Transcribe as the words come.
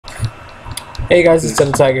Hey guys, it's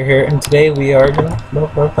Settle Tiger here, and today we are gonna playing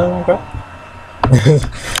Minecraft.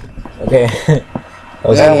 Okay.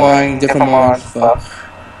 Different mod. Fuck.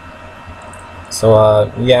 So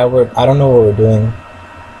yeah, I don't know what we're doing.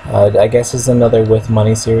 I guess it's another with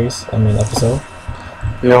money series. I mean episode.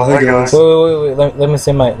 Yo, hey guys. Wait. Let me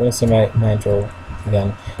say my intro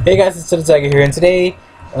again. Hey guys, it's Settle Tiger here, and today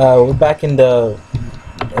we're back in the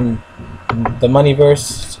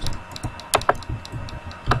moneyverse.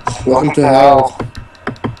 Welcome to hell.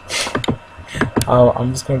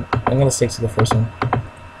 I'm gonna stick to the first one.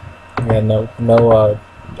 Yeah, no.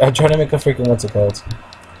 I'm trying to make a freaking what's it called?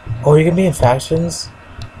 Oh, you can be in factions.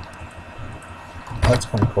 That's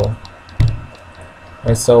kind of cool.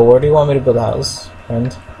 Alright, so where do you want me to build a house,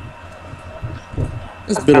 friend?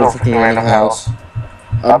 Let's build a freaking random house.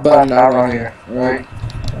 I bet not around here, right?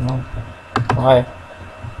 Why?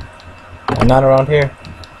 I'm not around here.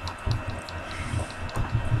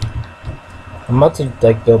 I'm about to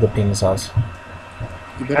like build a penis house.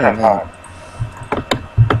 You better not.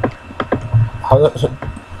 How the?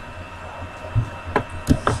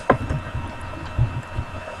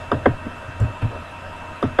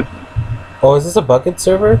 Oh, is this a bucket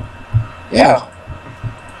server? Yeah.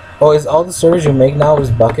 Oh, is all the servers you make now is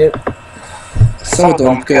bucket? Some of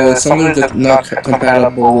them, because some of them are not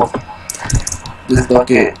compatible with this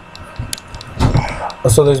bucket. Oh,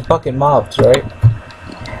 so there's bucket mobs, right?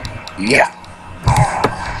 Yeah.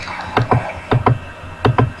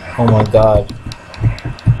 Oh my god.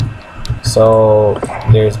 So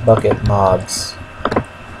there's bucket mobs.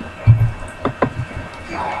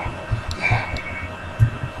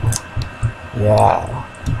 Yeah.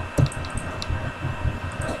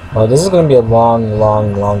 Well, this is gonna be a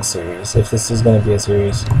long series. If this is gonna be a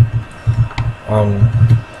series.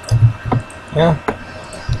 Yeah.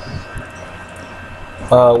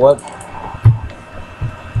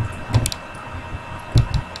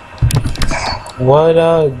 What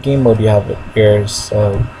game mode do you have your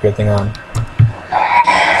thing on?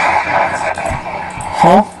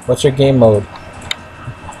 Huh? What's your game mode?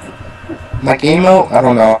 My game mode? I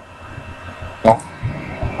don't know. No.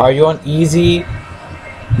 Are you on easy,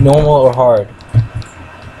 normal, or hard?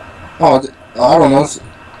 Oh, I don't know.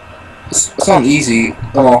 It's on easy.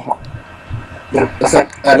 It's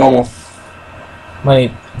like I don't know.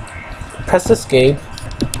 Money. Press escape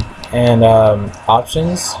and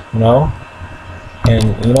options. No.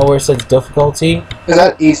 And you know where it says difficulty? Is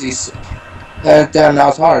that easy? Damn, now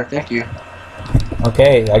it's hard. Thank you.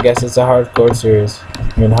 Okay, I guess it's a hardcore series.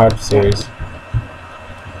 I mean hard series.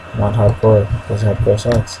 Not hardcore, because hardcore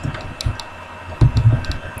sucks.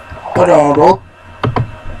 Hold on, bro.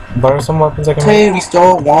 What are some weapons I can make? Hey, we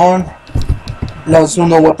stole one. No, there's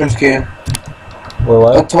no weapons, kid. Wait,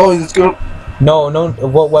 what? I told you, let's go. No,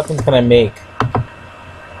 what weapons can I make?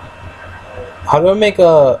 How do I make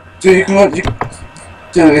a... Dude,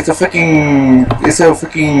 dude, it's a freaking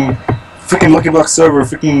Lucky Block server.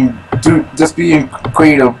 Freaking, dude, just being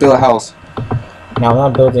creative, build a house. No, I'm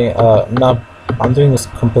not building. I'm doing this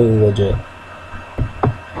completely legit.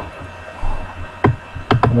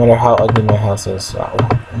 No matter how ugly my house is,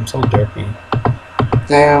 I'm so derpy.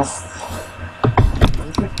 Damn.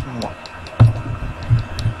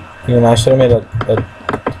 Even I should have made a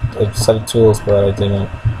set of tools, but I didn't.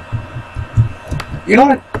 You know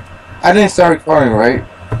what? I didn't start recording, right?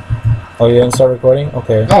 Oh, you didn't start recording?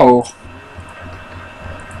 Okay. No.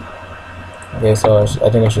 Okay, so I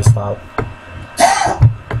think I should stop.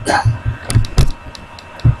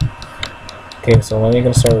 Okay, so when are you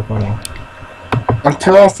gonna start recording?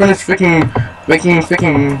 Until I finish making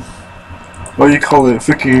what do you call it? I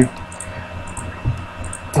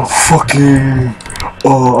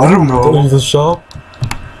don't know. The shop?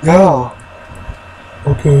 Yeah.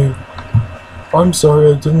 Okay. I'm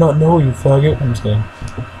sorry, I did not know you, faggot. I'm just kidding.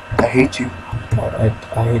 I hate you. I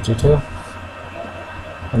hate you too.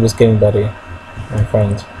 I'm just kidding, buddy. My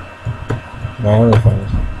friend. My only friend.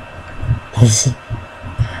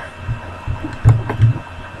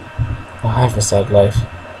 I have a sad life.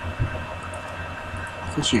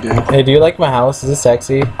 Of course you do. Hey, do you like my house? Is it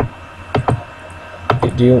sexy?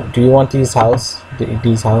 Do you want these house?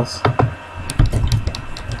 These house?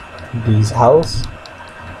 These house?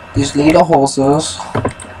 These little horses.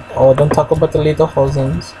 Oh, don't talk about the little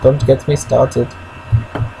hosens. Don't get me started.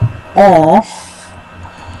 Aww.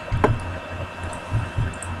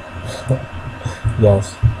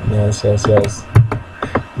 Yes.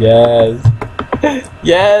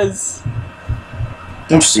 Yes.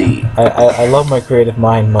 Let's see. I love my creative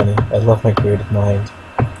mind, money. I love my creative mind.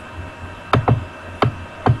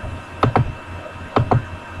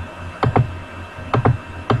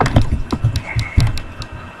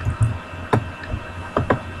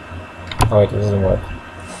 Oh wait, this doesn't work.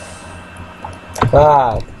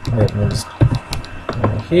 Fuck! Wait, let me just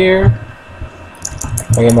over here.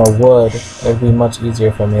 If I get more wood, it'd be much easier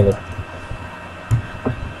if I made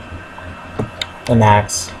an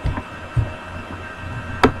axe.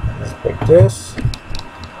 Let's break this.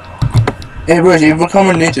 Hey, bro, if you become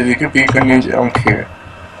a ninja, you can be a good ninja. I don't care.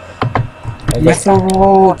 I guess, Mr.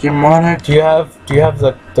 Roll, demonic. do you have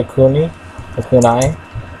the kuni? The kunai?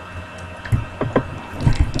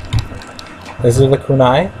 Is it the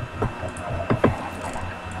kunai?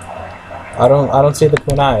 I don't see the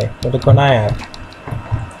kunai. What the kunai at?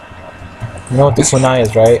 You know what the kunai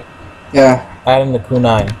is, right? Yeah. Adding the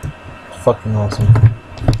kunai. Fucking awesome.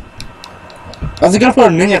 I was gonna put a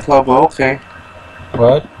ninja club, but okay.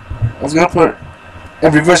 What? I was gonna put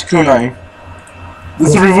a reverse kunai. This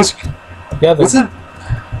is a reverse. Yeah, What's it?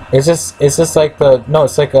 it's just like the no,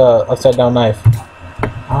 it's like a upside down knife.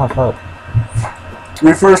 Ah, fuck.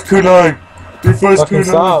 Reverse kunai. Reverse Fucking kunai.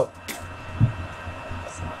 stop.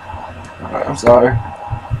 I'm sorry.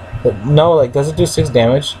 But no, like, does it do 6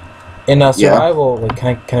 damage? In survival, like,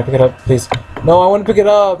 can I pick it up, please? No, I want to pick it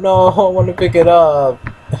up. No, I want to pick it up.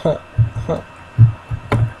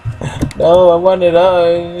 No, I want it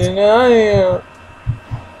up.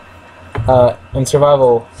 In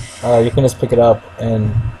survival, you can just pick it up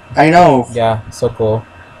and I know. yeah, so cool.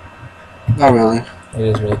 Not really. It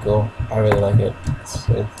is really cool. I really like it.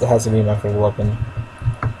 It has to be my favorite weapon.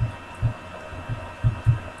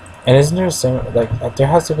 And isn't there some like there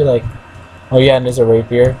has to be like, oh yeah, and there's a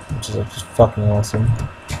rapier, which is just fucking awesome.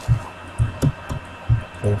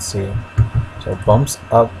 Let's see. So it bumps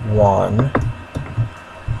up 1.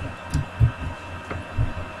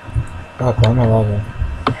 Fuck, why am I lagging?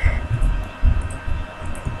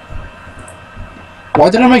 Why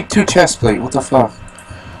did I make 2 chest plate? What the fuck?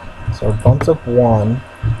 So it bumps up 1.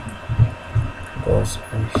 Goes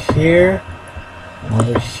over here.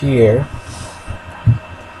 Over here.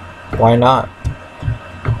 Why not?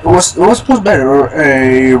 What's better?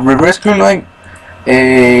 A reverse kunai,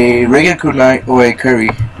 a regular kunai, or a curry?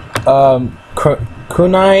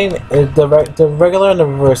 Kunai is the regular and the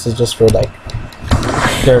reverse is just for like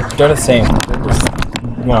they're the same. They're just,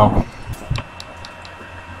 you know.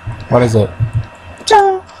 What is it?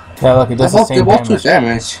 Yeah, look, it does the same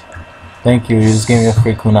damage. Thank you. You just gave me a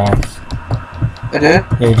free kunai. I did.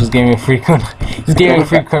 Yeah, you just gave me a free kunai. You just gave me a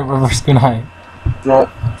free reverse kunai.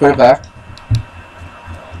 Put it back.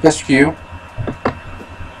 Press Q.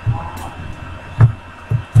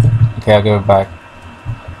 Okay, I'll give it back.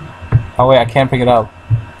 Oh wait, I can't pick it up.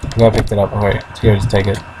 I picked it up. Oh wait, here, just take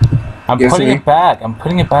it. I'm putting it back. I'm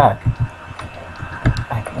putting it back.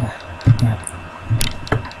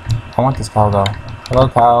 I want this cow though. Hello,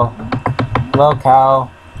 cow. Hello, cow.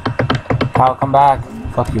 Cow, come back.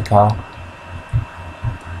 Fuck you, cow.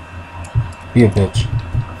 Be a bitch.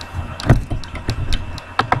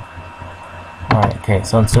 Alright, okay,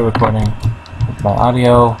 so I'm still recording my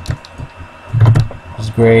audio. Which is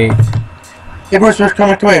great. Hey, Bruce, come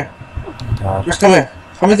here. God. Bruce, come here.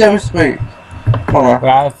 How many damage? Wait. Hold on.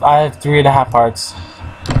 I have 3.5 hearts.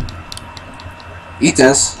 Eat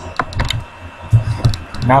this.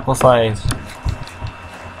 An apple slice.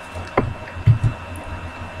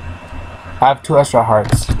 I have 2 extra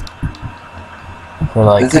hearts. For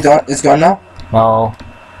like. Is it gone? It's gone now? No.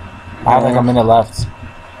 I have like a minute left.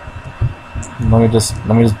 Let me just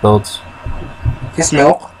build. His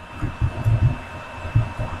milk.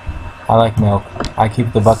 I like milk. I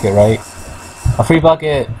keep the bucket, right? A free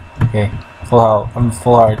bucket. Okay. Full health. I'm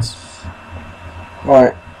full hearts.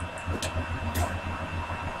 Alright.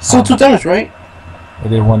 Still 2 damage, right? It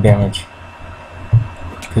did 1 damage.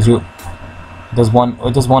 Cause it does one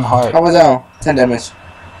heart. How about now? 10 damage.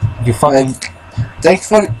 You fucking. Thanks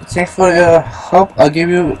for the help. I'll give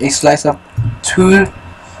you a slice of 2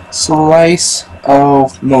 slice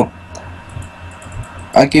of milk.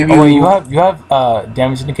 I'll give you. Oh wait, you have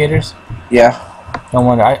damage indicators? Yeah. No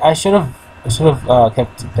wonder. I should have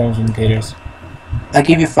kept damage indicators. I'll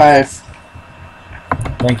give you 5.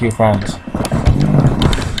 Thank you, friends.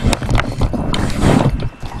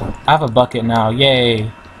 I have a bucket now.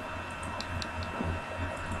 Yay.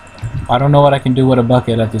 I don't know what I can do with a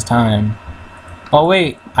bucket at this time. Oh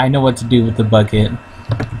wait, I know what to do with the bucket. It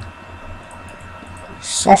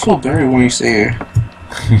sounds so dirty when you say it.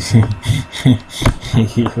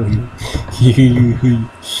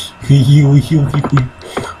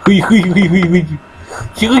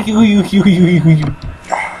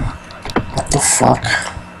 What the fuck?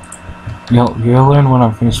 You'll learn when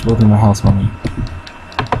I'm finished building my house, mommy.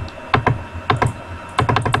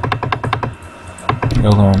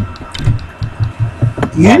 You'll learn.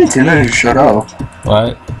 You need to know to shut up.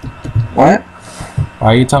 What? What?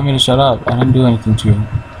 Why you telling me to shut up? I didn't do anything to you.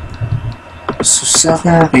 So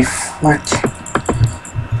 7 before.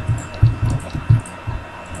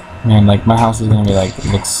 Man, like my house is gonna be like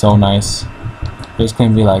look so nice. It's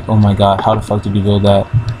gonna be like, oh my god, how the fuck did you build that?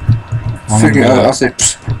 Figure out. I'll say.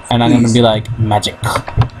 And I'm gonna be like magic.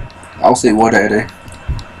 I'll say what are they?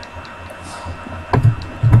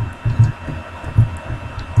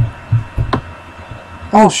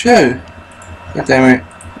 Oh shit! God damn it!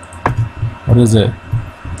 What is it?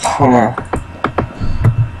 Hold on.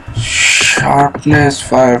 Sharpness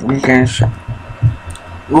 5. I'm getting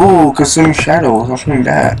Ooh, consuming shadows. I'll swing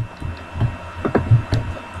that.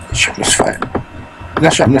 Sharpness 5.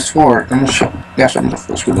 Not sharpness 4. Yeah, sharpness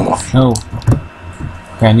 4 is good enough. No.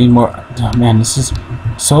 Okay, I need more. Oh, man, this is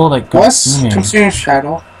so like What's consuming. consuming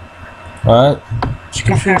shadow? What? What's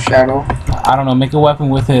consuming shadow? I don't know. Make a weapon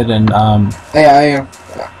with it and Hey, I am.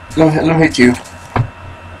 Let me hit you.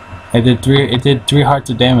 It did 3 hearts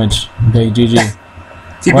of damage. Okay, GG.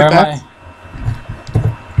 Where am I?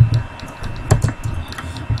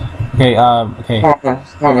 Okay, okay.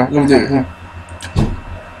 Hold on, let me do it. Here.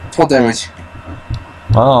 4 damage.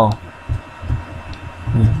 Whoa.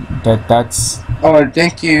 That's. Alright,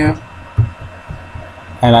 thank you.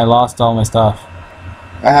 And I lost all my stuff.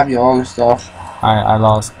 I have all your stuff. I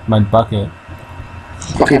lost my bucket.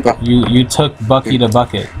 Okay, but You took Bucky to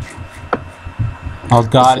bucket. Oh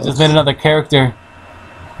god, I just made another character.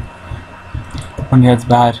 When that's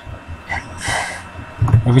bad.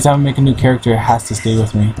 Every time I make a new character, it has to stay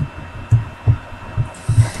with me.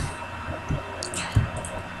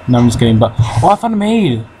 No, I'm just kidding, but oh, I found a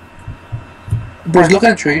maid. Bruce, look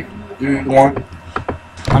at the tree. You want?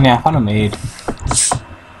 Oh yeah, I found a maid.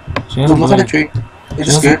 She Look at the tree. Is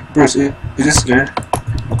this good, Bruce? Is this good?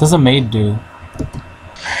 What does a maid do?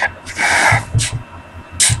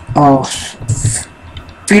 Oh,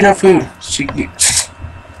 feed her food. She.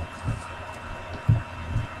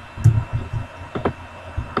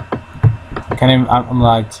 Can't even. I'm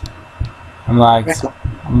lagged. I'm lagged.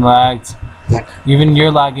 I'm lagged. Even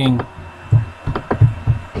you're lagging.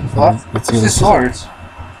 What? It's just swords.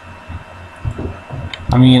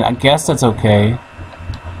 I mean, I guess that's okay.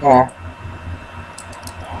 Oh.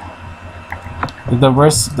 The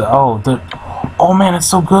worst. Oh man, it's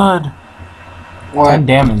so good. What? 10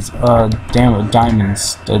 diamonds.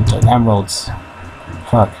 Diamonds. Emeralds.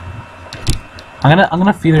 Fuck. I'm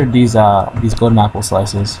gonna feed her these golden apple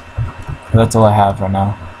slices. That's all I have right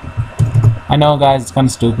now. I know, guys, it's kind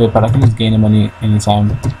of stupid, but I can just gain them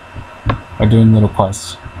anytime by doing little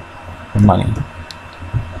quests for money.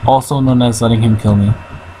 Also known as letting him kill me.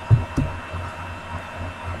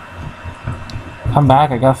 Come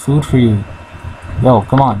back, I got food for you. Yo,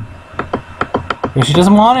 come on. Yo, she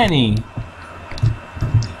doesn't want any.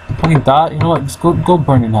 Fucking thought. You know what? Just go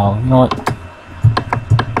burn it now. You know what?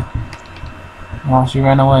 Oh, she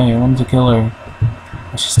ran away. I wanted to kill her.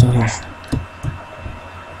 But she's still here.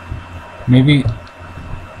 Maybe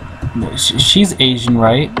she's Asian,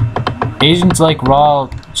 right? Asians like raw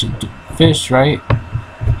fish, right?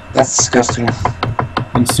 That's disgusting.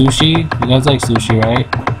 And sushi? You guys like sushi, right?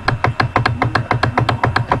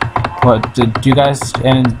 What do you guys?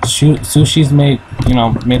 And sushi's made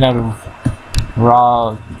out of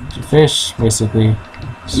raw fish, basically.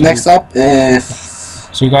 So, next up is.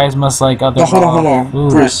 So you guys must like other. No, hold on,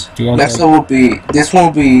 food. Bruce. Next like, up will be. This one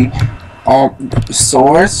will be,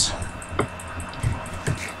 swords.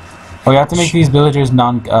 Oh, you have to make these villagers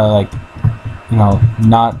not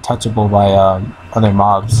touchable by other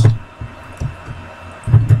mobs.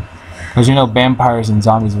 Because vampires and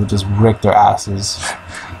zombies will just rick their asses.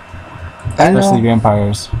 Especially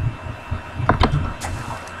vampires.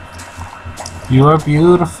 You are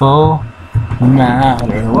beautiful, no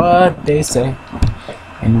matter what they say.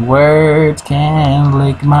 And words can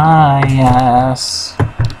lick my ass.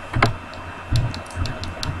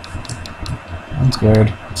 I'm scared.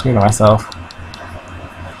 I'm scared of myself.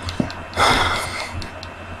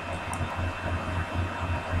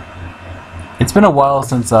 It's been a while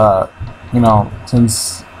since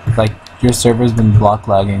since like your server's been block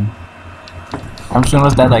lagging. I'm sure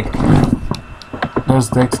that like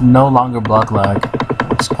there's no longer block lag,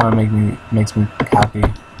 which kind of makes me happy.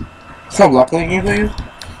 It's not block lagging for you?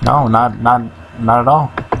 No, not at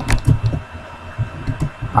all.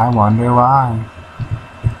 I wonder why.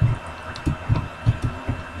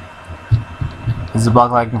 Is it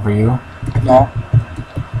block lagging for you? No.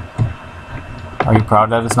 Are you proud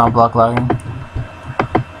that it's not block lagging?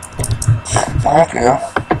 I don't care.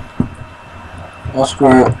 I'll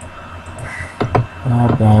screw it.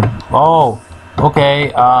 Bad. Oh,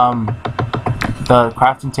 okay. The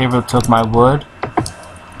crafting table took my wood.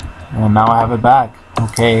 And now I have it back.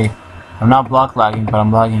 Okay. I'm not block lagging, but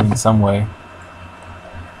I'm lagging in some way.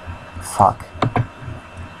 Fuck.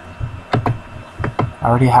 I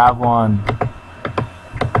already have one.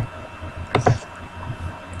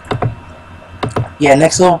 Yeah,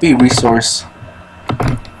 next will be resource.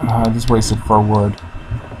 I just wasted 4 wood.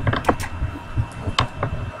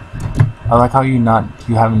 I like how you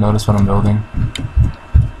haven't noticed what I'm building.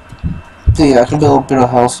 Yeah, I can build a bit of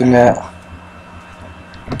house in that.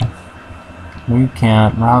 No, you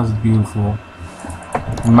can't. My house is beautiful.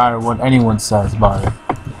 No matter what anyone says about it.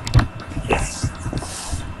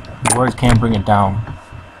 The words can't bring it down.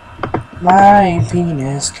 My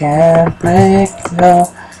penis can break no.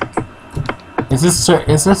 Is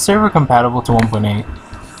this server compatible to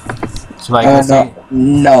 1.8? So like, let's say,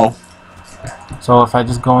 no. so if I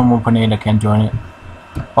just go in 1.8, I can't join it.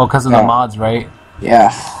 Oh, because of the mods, right? Yeah.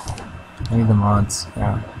 I need the mods.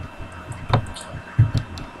 Yeah.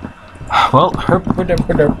 Well, okay,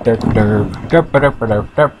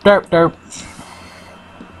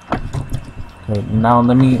 now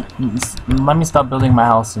let me stop building my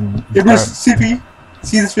house and CP.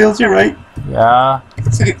 See this field here, right? yeah.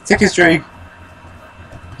 Take his drink.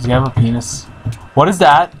 Does he have a penis? What is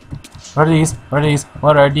that? What are these? What are these?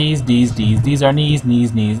 What are these? These are knees.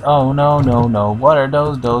 Oh no. What are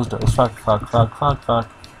those? Fuck.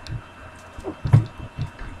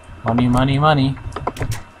 Money.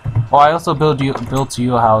 Oh, I also built to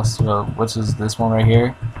you a house, which is this one right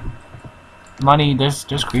here. Money. There's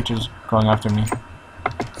creatures going after me.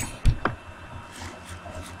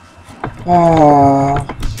 I'm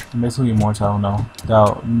basically immortal now.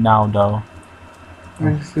 Though.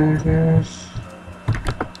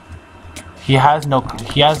 He has no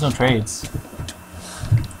trades.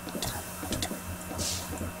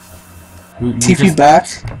 TP back.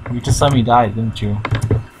 You just let me die, didn't you?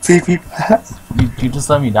 TP back. You just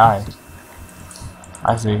let me die.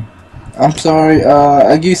 I see. I'm sorry.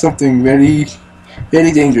 I give you something very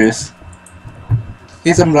dangerous.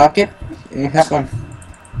 Here's some rocket. And have fun.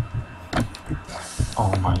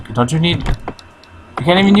 Oh my god! Don't you need? You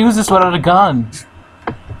can't even use this without a gun.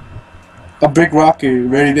 A big rocket,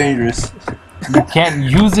 very dangerous. You can't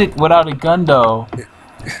use it without a gun, though.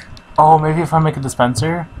 Oh, maybe if I make a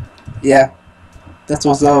dispenser? Yeah. That's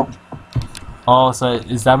what's up. Oh, so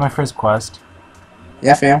is that my first quest?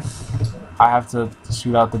 Yeah, fam. I have to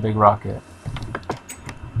shoot out the big rocket.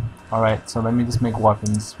 Alright, so let me just make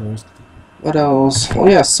weapons first. What else? Oh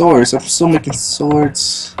yeah, swords. I'm still making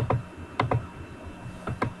swords.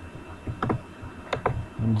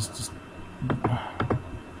 And just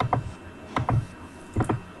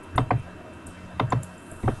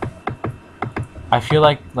I feel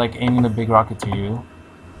like aiming the big rocket to you.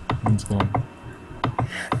 It's good.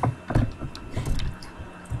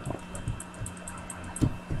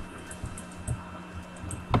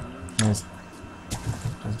 Just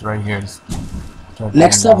right here.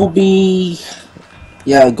 Next up will be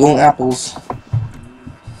golden apples.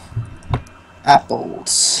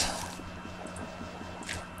 Apples.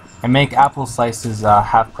 I make apple slices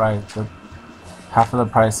half of the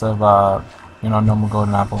price of normal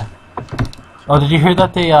golden apple. Oh, did you hear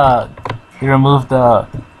that they removed the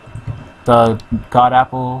god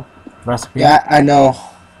apple recipe? Yeah, I know.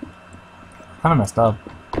 Kind of messed up.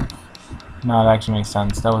 No, it actually makes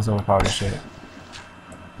sense. That was overpowered as shit.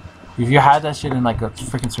 If you had that shit in like a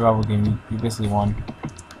freaking survival game, you basically won.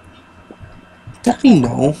 Definitely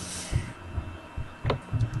no.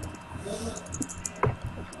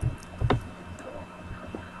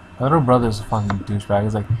 My little brother's a fucking douchebag.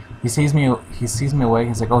 He's like, he sees me awake.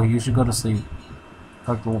 He's like, oh, you should go to sleep.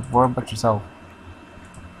 Like, worry about yourself,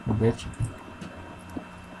 you bitch.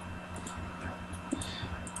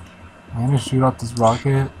 I'm gonna shoot out this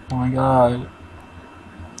rocket. Oh my god.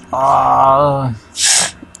 Ah.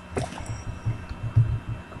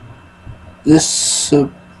 This.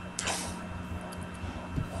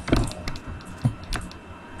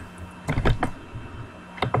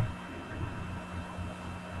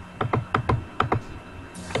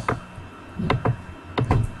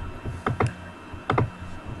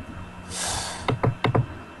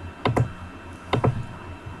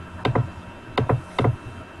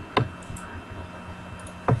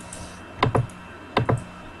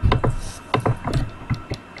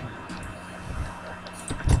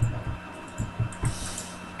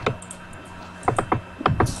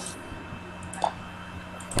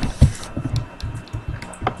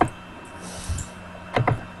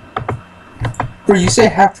 Bro, you say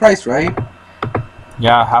half price, right?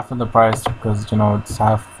 Yeah, half of the price because it's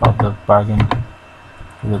half of the bargain.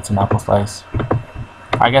 Because it's an apple slice.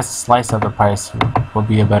 I guess a slice of the price would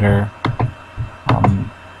be a better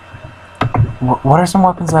what are some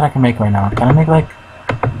weapons that I can make right now? Can I make like...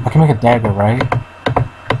 I can make a dagger, right?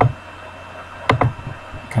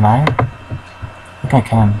 Can I? I think I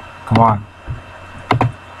can. Come on.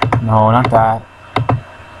 No, not that.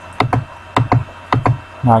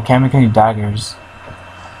 No, I can't make any daggers.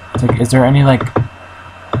 It's like, is there any like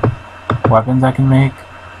weapons I can make?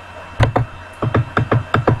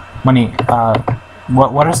 Money.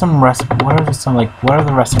 What are some what are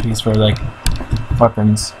the recipes for like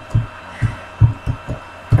weapons?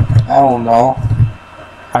 I don't know.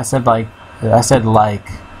 I said like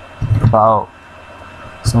about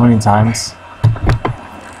so many times.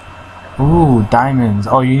 Ooh, diamonds.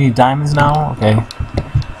 Oh, you need diamonds now? Okay.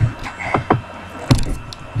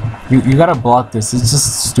 You gotta block this. It's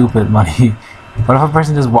just stupid money. What if a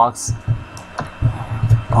person just walks?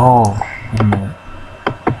 Oh, wait a minute.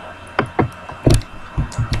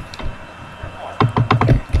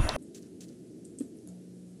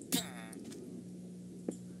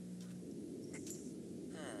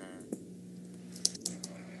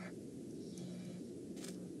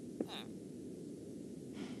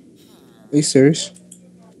 Are you serious?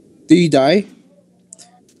 Did you die?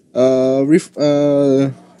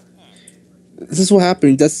 This is what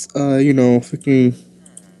happened. That's freaking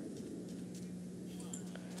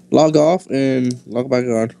log off and log back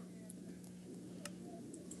on.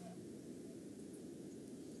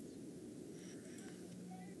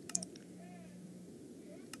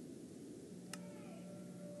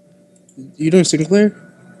 You doing single player?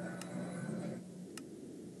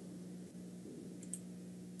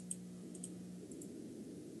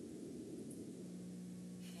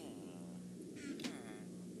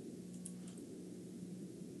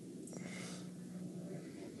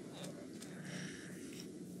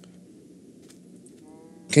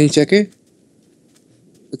 Can you check it?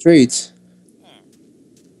 The trades.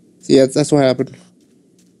 See, that's what happened.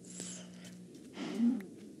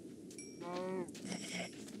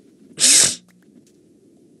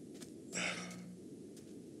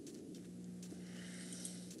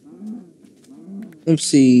 Let's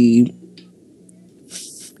see.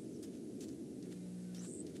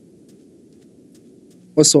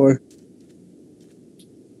 What sword?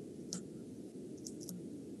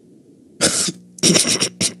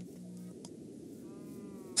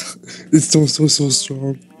 It's so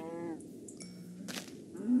strong.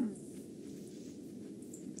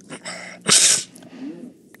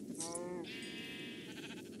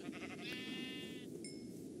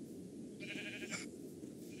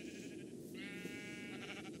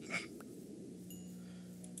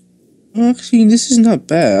 Actually, this is not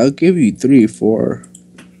bad. I'll give you 3, 4.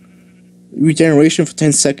 Regeneration for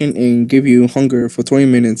 10 seconds and give you hunger for 20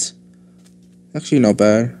 minutes. Actually, not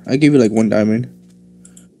bad. I give you like 1 diamond.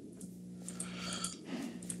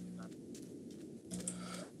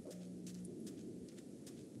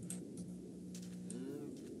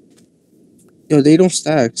 Yo, they don't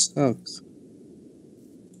stack. Sucks.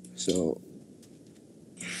 So,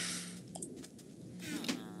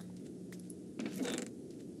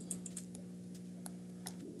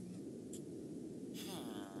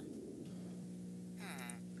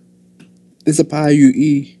 it's a pie you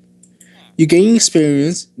eat. You gain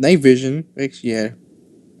experience, night vision. Actually, yeah.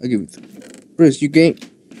 I'll give it. Bruce, you gain.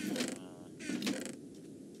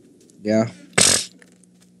 Yeah.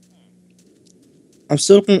 I'm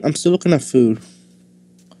still looking at food.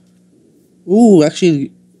 Ooh,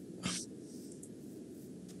 actually,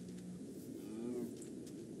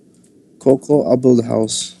 Coco, I'll build a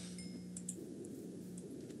house.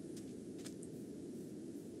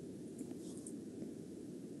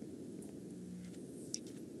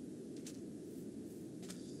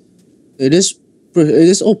 It is it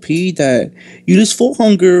is OP that you just full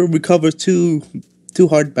hunger, recover two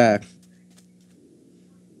hard back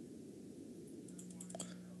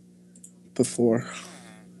before.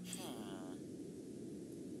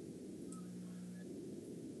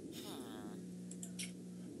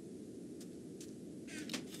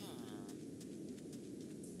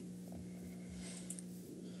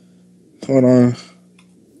 Hold on.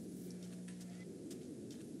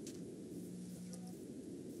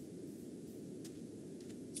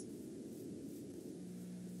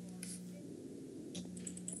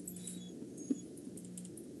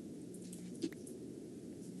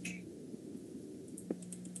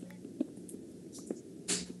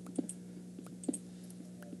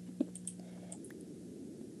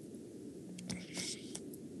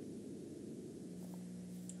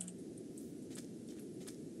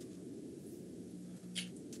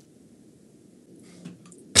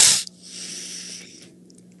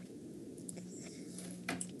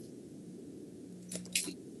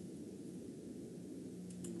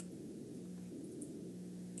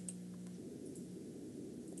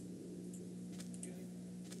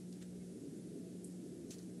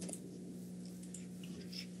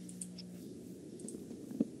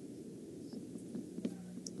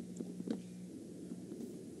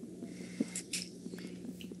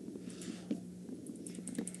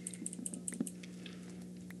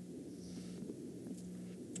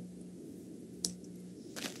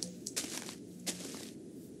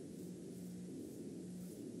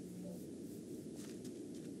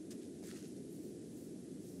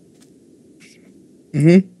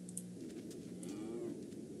 Mm-hmm.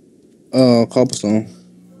 Cobblestone.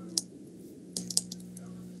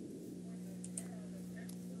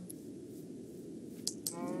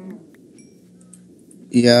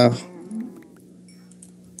 Yeah.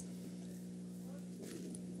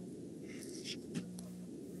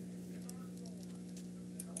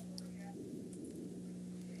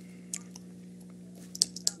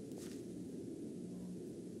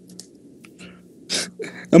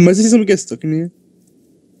 Imagine someone gets stuck in here.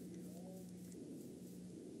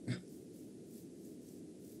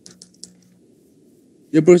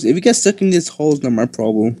 Yeah, bros, if you get stuck in this hole, it's not my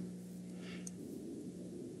problem.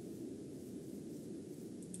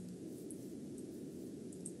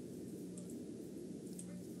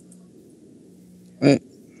 Uh,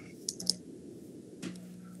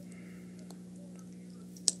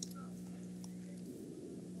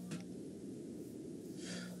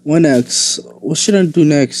 1x. What should I do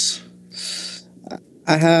next?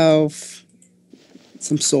 I have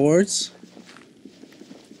some swords.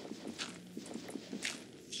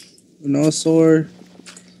 Another sword.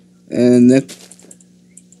 And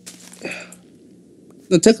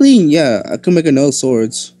no, technically, yeah, I can make another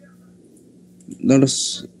swords.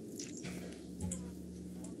 Notice,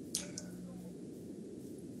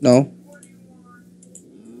 no.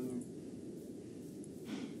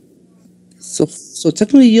 So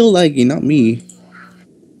technically, you're lagging, not me.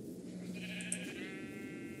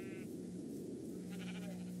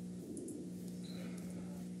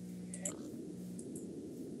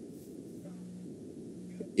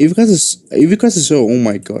 If you guys are so, oh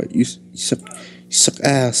my god, you suck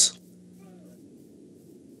ass.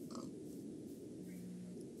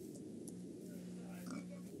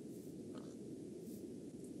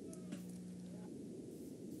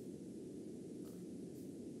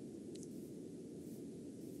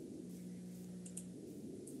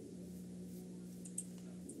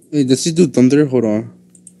 Wait, does he do thunder? Hold on.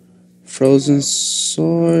 Frozen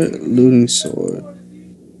sword, looting sword.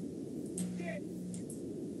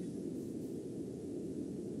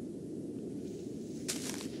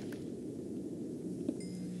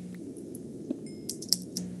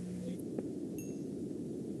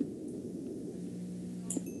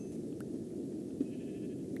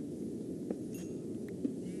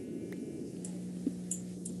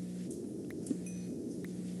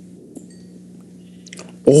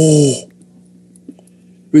 Oh,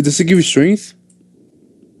 wait, does it give you strength?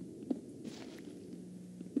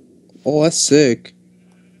 Oh, that's sick.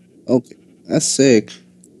 Okay, that's sick.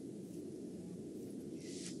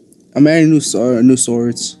 I'm adding new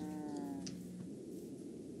swords.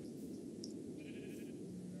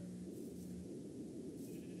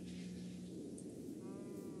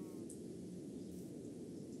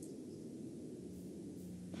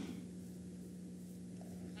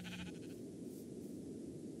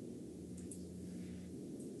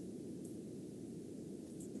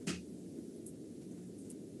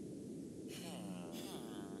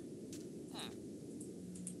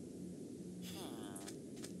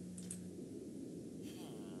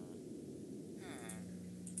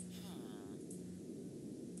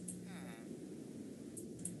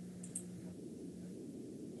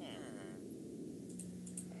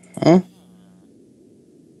 Huh?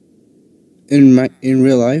 In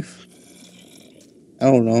real life? I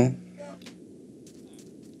don't know.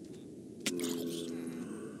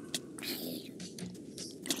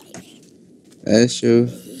 That's true.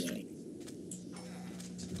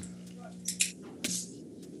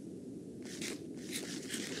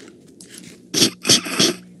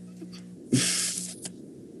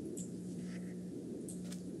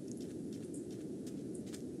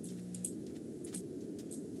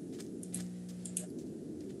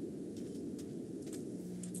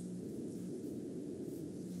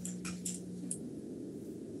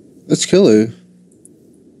 Let's kill her.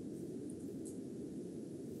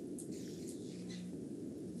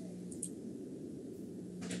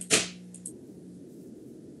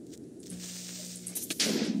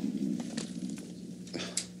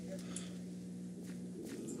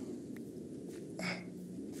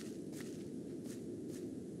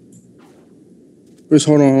 First,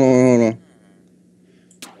 hold on.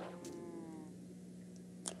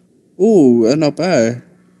 Ooh, that's not bad.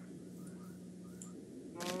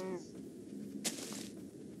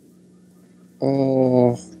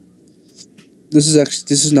 Oh, this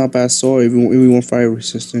is not bad sword. If we want fire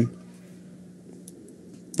resistant.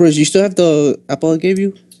 Bros, you still have the apple I gave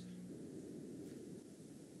you?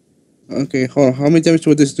 Okay, hold on. How many damage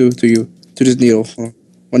would this do to you? To this needle? Hold on.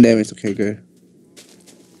 1 damage. Okay, good.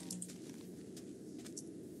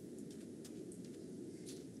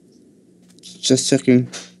 Just checking.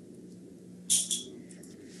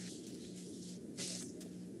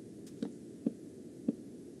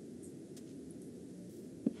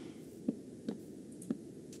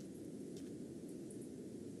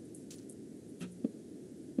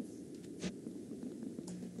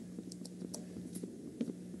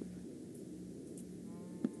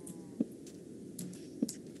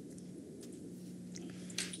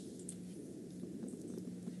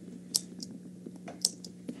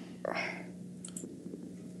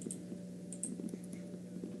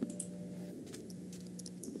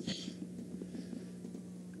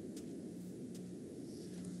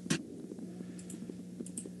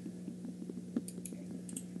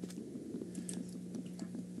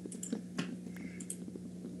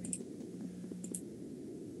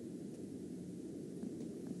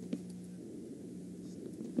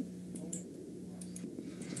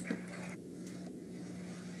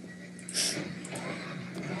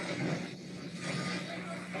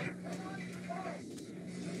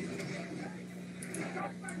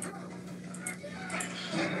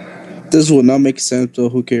 This will not make sense, but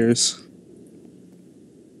who cares?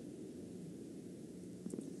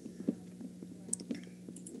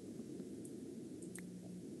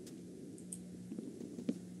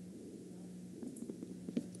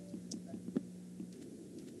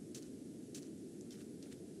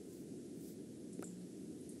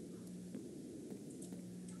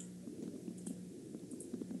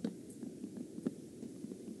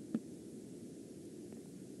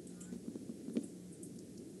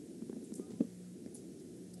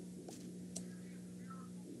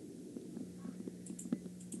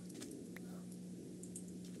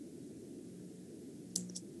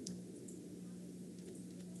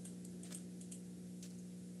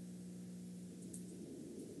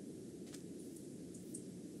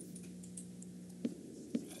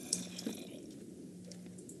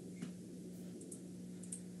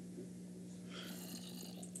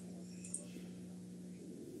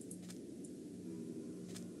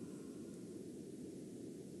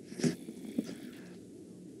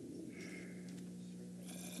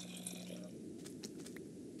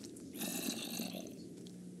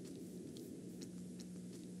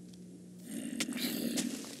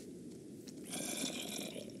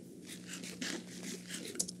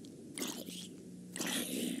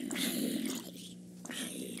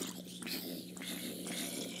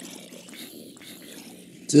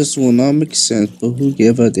 This will not make sense, but who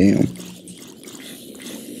give a damn?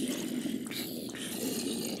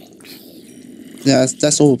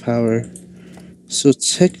 That's overpowered. So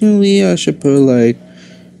technically, I should put like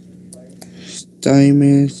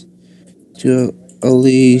diamonds to at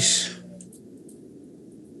least.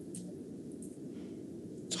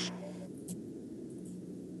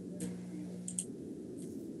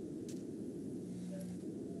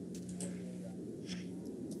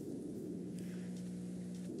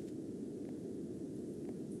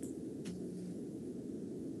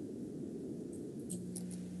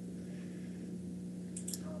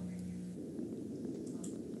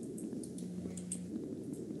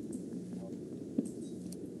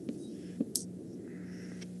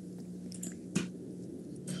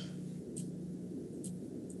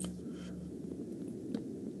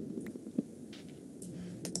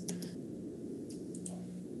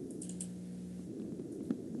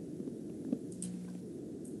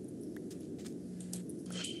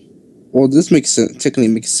 Well, this makes sense. Technically,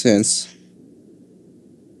 makes sense.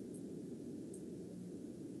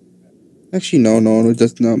 Actually, no, it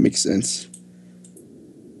does not make sense.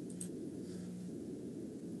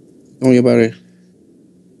 Don't worry about it.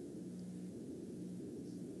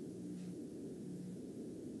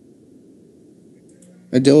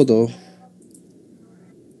 A dildo.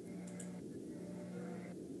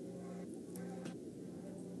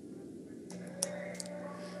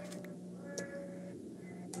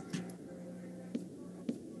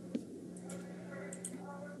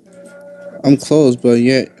 I'm close, but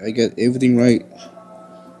yet I get everything right.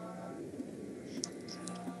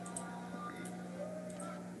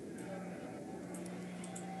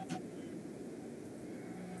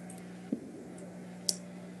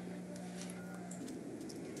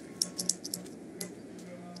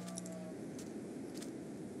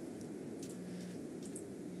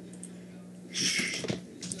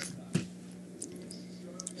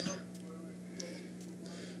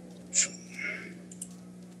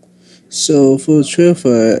 So for the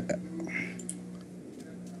trivia,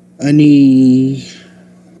 I need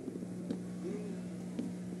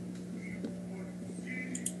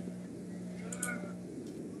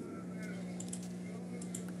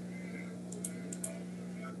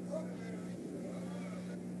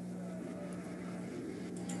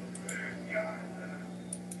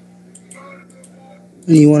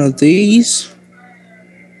one of these.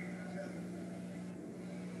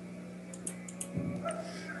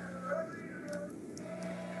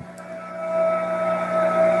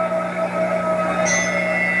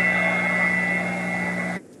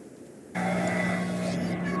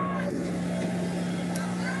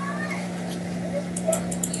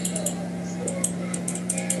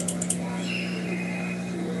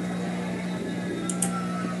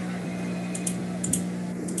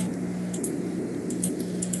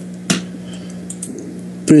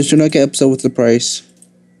 Please do not get upset with the price.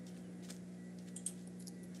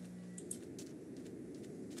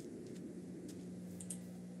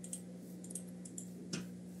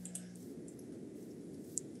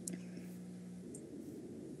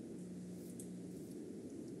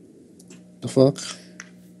 The fuck?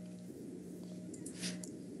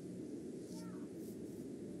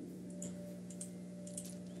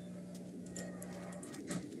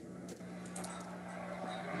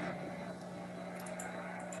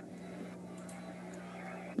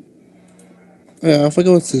 Yeah, I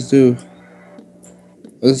forgot what to do.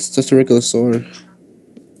 It's just a regular sword.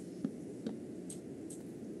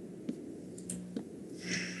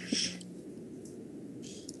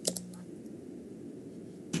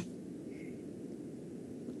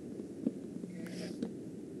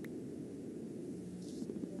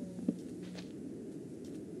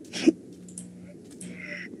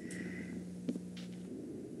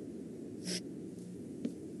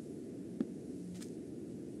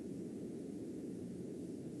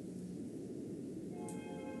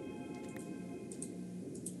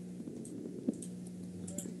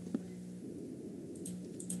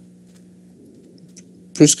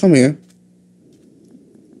 Bruce, come here.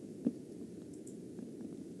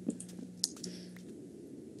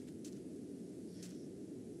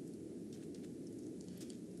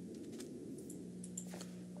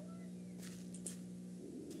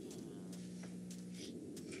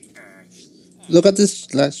 Look at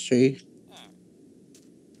this last tree.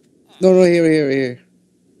 No, no, here.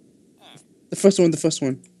 The first one, the first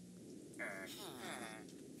one.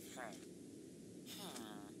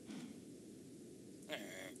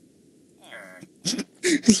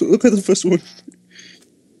 Look at the first one.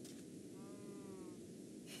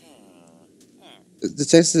 The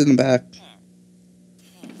chest is in the back.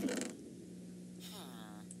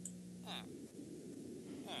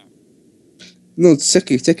 No,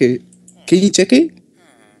 check it. Can you check it?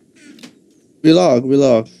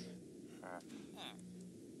 Relog.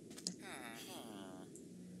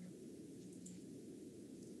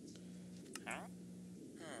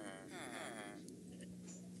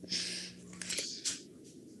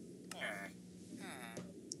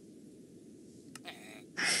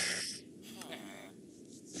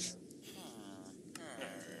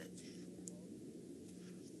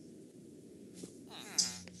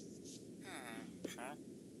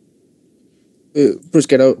 Bruce,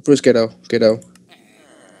 get out. Bruce, get out. Get out.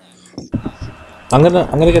 I'm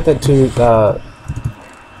gonna get that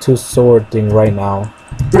two sword thing right now.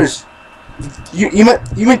 Bruce, you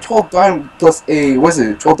meant 12 diamond plus a, what's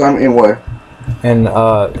it? 12 diamond and what? And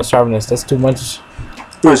sharpness. That's too much.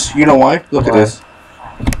 Bruce, you know why? Look at Why? this.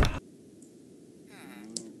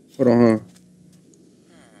 Hold on,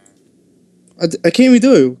 huh? I can't even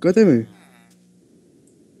do it. God damn it.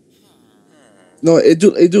 No, it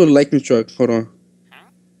do a lightning struck. Hold on.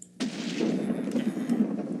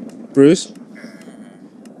 Bruce,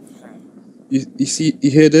 you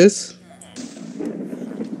hear this?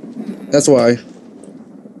 That's why.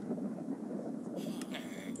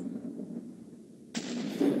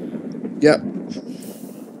 Yep.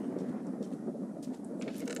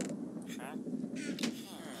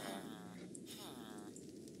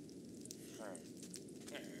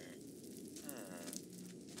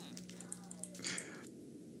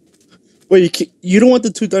 Wait, you don't want the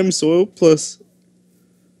 2 diamond sword plus?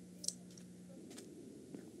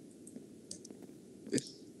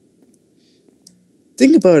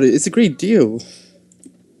 Think about it. It's a great deal.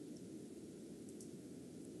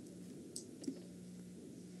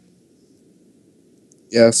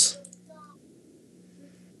 Yes.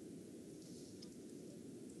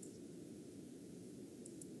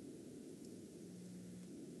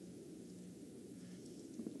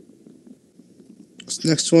 This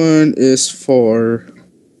next one is for,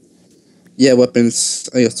 yeah, weapons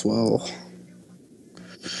as well.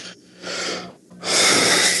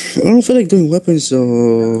 I don't feel like doing weapons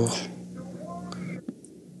though.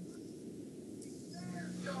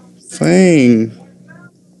 Fine.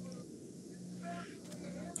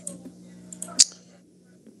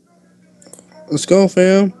 Let's go,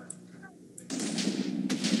 fam.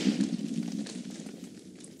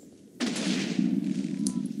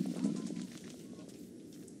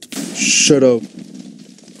 Shut up.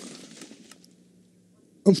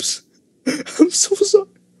 I'm, s- I'm so sorry.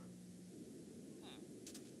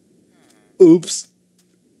 Oops.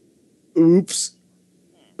 Oops.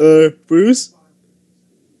 Bruce?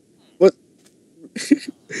 What?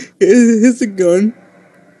 Here's the gun.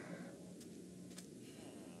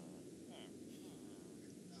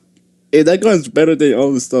 Hey, that gun's better than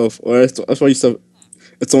all the stuff. Or that's why you stuff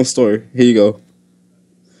its own story. Here you go.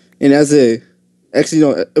 And as a, actually,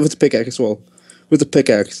 no, with the pickaxe as well. With the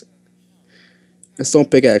pickaxe. A stone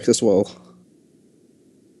pickaxe as well.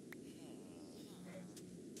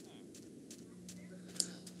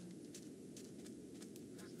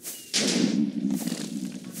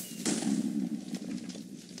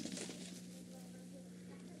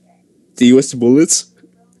 Do you waste the bullets?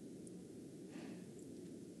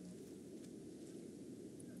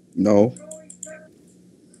 No.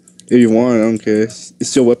 If you want, I don't care.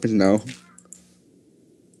 It's your weapon now.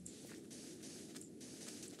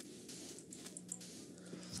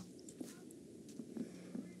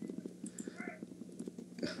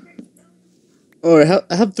 Or I have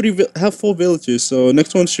I have 4 villagers, so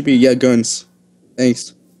next one should be yeah guns.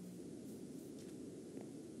 Thanks.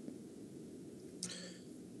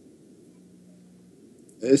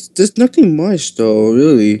 It's there's nothing much though,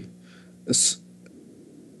 really. It's,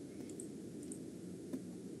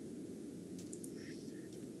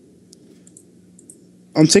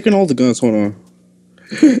 I'm taking all the guns. Hold on.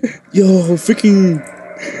 Yo, freaking.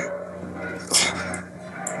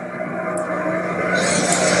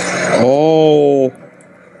 Oh,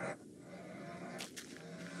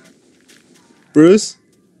 Bruce.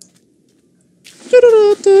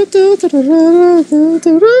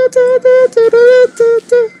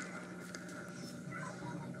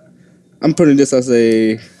 I'm putting this as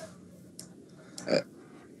a.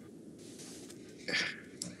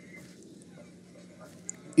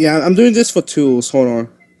 Yeah, I'm doing this for tools. Hold on.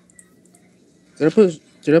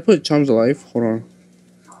 Did I put Charms Alive? Hold on.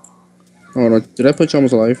 Hold on. Did I put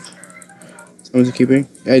Charms Alive? Someone's keeping?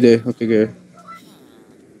 Yeah, I did. Okay, good.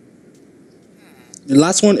 The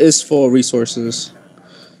last one is for resources.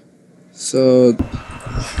 So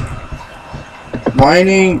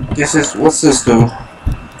mining. This is what's this do?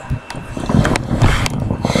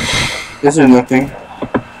 This is nothing.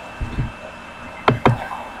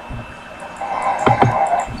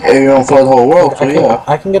 Yeah, you don't flood the whole world, so yeah.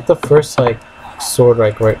 I can get the first like sword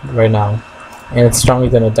right now, and it's stronger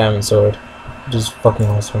than a diamond sword, which is fucking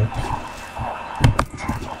awesome.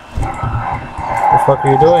 What the fuck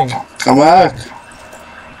are you doing? Come back.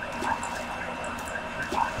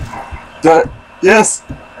 Yes.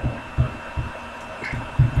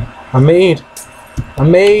 I'm made.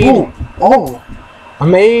 Oh. Oh.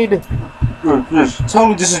 I'm made. Tell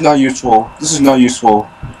me this is not useful. This is not useful.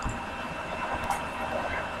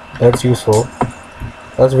 That's useful.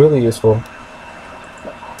 That's really useful.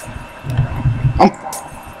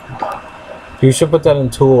 You should put that in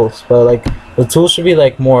tools, but like the tools should be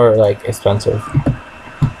like more like expensive.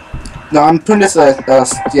 No, I'm putting this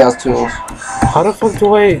as tools. How the fuck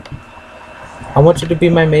do I want you to be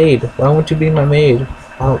my maid. Why won't you be my maid?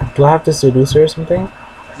 Do I have to seduce her or something?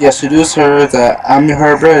 Yeah, seduce her. That I'm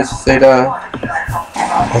her bread. Say that.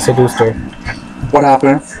 I seduced her. What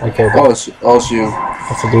happened? Okay. Oh, it's you.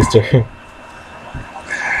 I seduced her.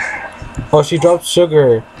 Oh, she dropped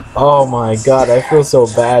sugar. Oh my god, I feel so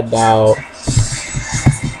bad now.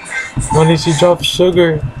 When did she drop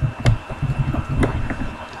sugar?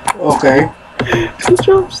 Okay.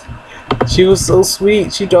 She was so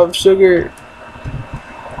sweet. She dropped sugar.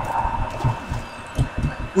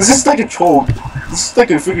 This is like a troll. This is like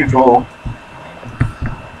a freaking troll.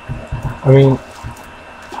 I mean,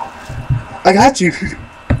 I got you.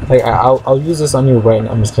 like I'll use this on you right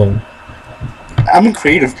now. I'm just kidding. I'm a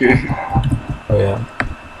creative kid. Oh yeah,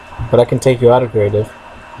 but I can take you out of creative.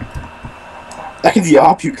 I can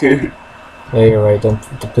de-op you, kid. Yeah, you're right.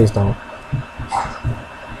 Please don't.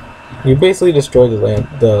 You basically destroyed the land.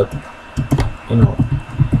 You know.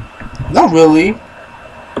 Not really.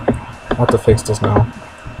 I have to fix this now.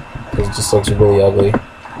 Because it just looks really ugly.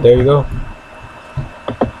 There you go.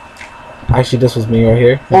 Actually, this was me right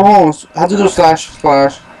here. Oh, I have to do slash.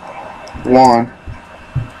 One.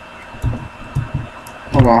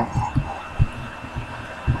 Hold on.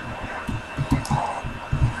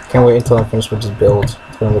 Can't wait until I'm finished with this build.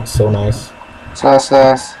 It's gonna look so nice. Slash.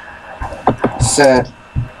 Set.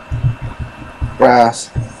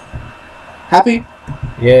 Brass. Happy?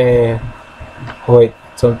 Yeah. Oh, wait,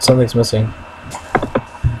 something's missing.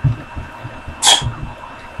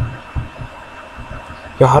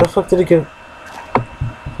 Yo, how the fuck did it get?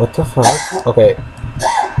 What the fuck? Okay.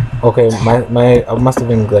 My I must have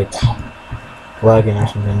been like lagging or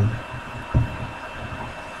something.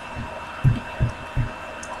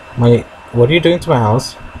 Money, what are you doing to my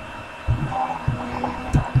house?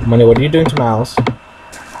 Money, what are you doing to my house?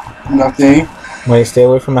 Nothing. Money, stay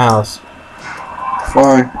away from my house.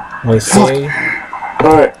 Fine. Money, stay.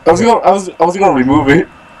 Alright, I was gonna remove it.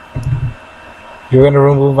 You're gonna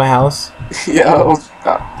remove my house? Yeah,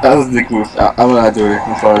 that was a dick move. I'm gonna do it.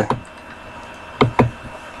 I'm sorry.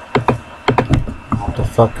 What the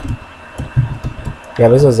fuck? Yeah,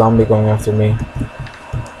 there's a zombie going after me.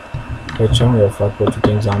 Wait, show me the fuck what you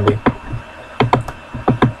think, zombie.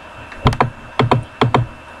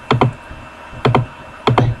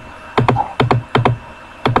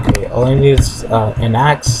 Okay, all I need is an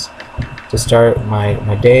axe to start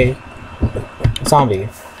my day. Zombie.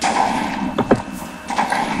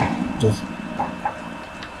 Just.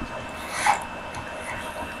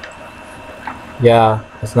 Yeah,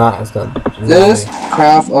 it's not. This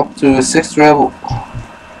craft up to 6th level.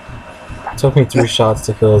 It took me 3 shots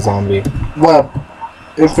to kill a zombie. What?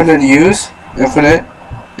 Infinite use? Infinite?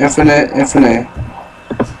 Infinite.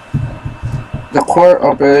 The core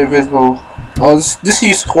are very visible. Oh, this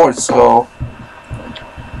uses quartz, so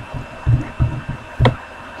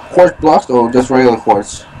quartz blocks. Oh, just regular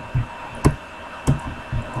quartz.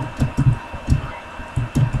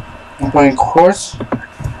 I'm playing quartz.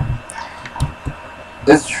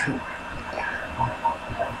 It's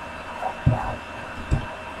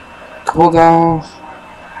cool down.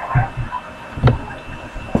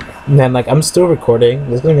 Man, like I'm still recording.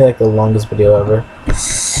 This is gonna be like the longest video ever.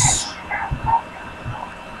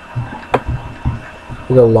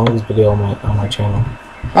 The longest video on my channel.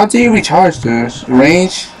 How do you recharge this?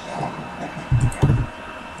 Range?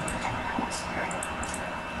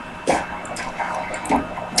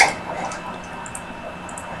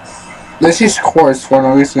 Let's use quartz for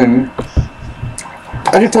no reason.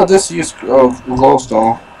 I can tell this use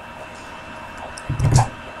glowstone.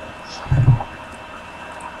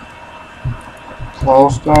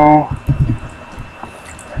 Glowstone.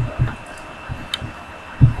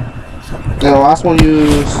 The last one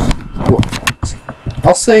used.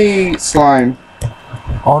 I'll say slime.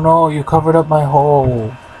 Oh no, you covered up my hole.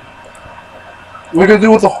 What are you gonna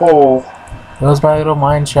do with the hole? It was my little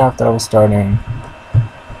mine shaft that I was starting.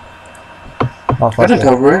 Oh, I didn't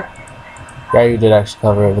cover it. Yeah, you did actually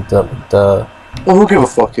cover it with the. Oh, who give a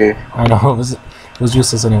fuck here? I know it was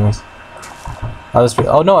useless anyways.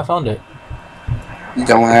 Oh no, I found it. You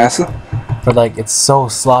dumbass. But like, it's so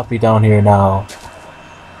sloppy down here now.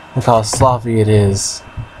 Look how sloppy it is.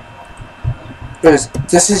 Chris,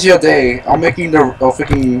 this is your day. I'm making the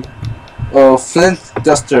freaking flint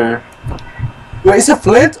duster. Wait, is it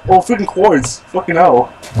flint or freaking quartz? Fucking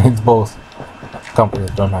hell. It's both.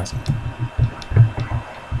 Companies don't ask.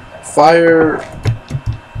 Fire.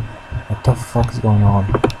 What the fuck is going on?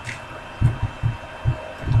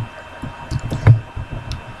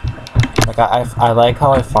 Like I like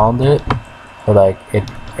how I found it, but like it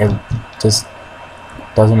just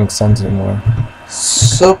doesn't make sense anymore.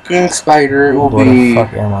 Soaking spider will Where be. the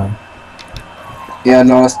fuck am I? Yeah,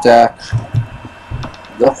 no, it's that.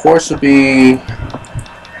 The horse will be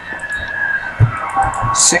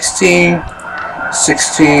 16,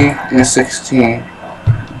 16, and 16.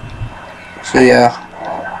 So yeah.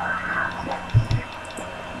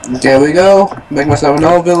 There we go. Make myself a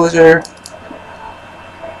no villager.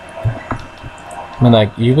 I mean,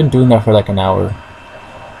 like you've been doing that for like an hour.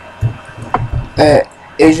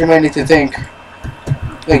 Asian man need to think.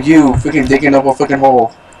 Like you, freaking digging up a freaking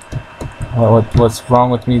hole. What's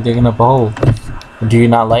wrong with me digging up a hole? Do you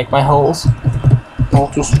not like my holes?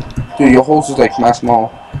 No, just dude, your holes is like mad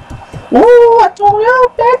small. Ooh, I told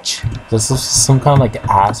you, bitch. This is some kind of like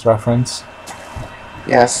ass reference.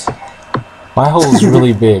 Yes. My hole is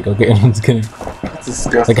really big. Okay, I'm just kidding. That's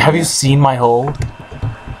disgusting. Like, have you seen my hole?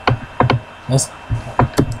 That's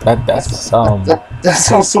that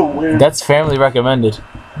sounds so weird. That's family recommended.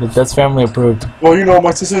 That's family approved. Well, you know,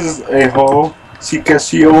 my sister is a hoe.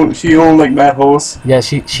 She own like mad hoes. Yeah,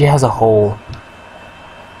 she has a hole.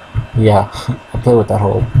 Yeah, I play with that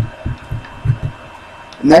hole.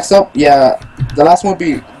 Next up, yeah, the last one will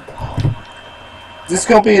be. This is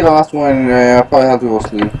gonna be the last one. I probably have to go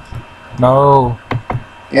sleep. No.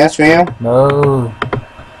 Yes, ma'am. No.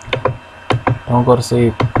 Don't go to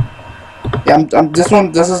sleep. Yeah, I'm. This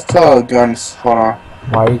is guns. Hold on.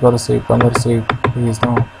 Why you go to sleep? Don't go to sleep. Please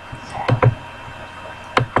don't.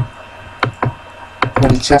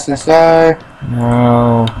 Put the chest inside.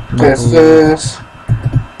 No. This.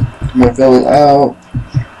 My village out.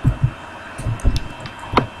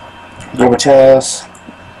 Grab a chest.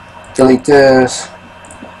 Delete this.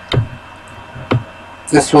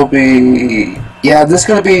 This will be. Yeah, this is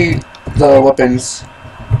gonna be the weapons.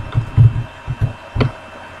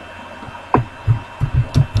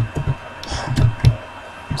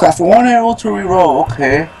 Class for 1 arrow to reroll.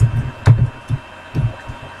 Okay.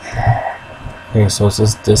 Okay, so it's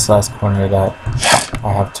just this last corner that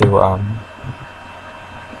I have to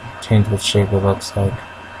change what shape it looks like.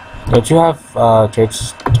 Don't you have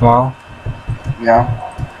church tomorrow? Yeah.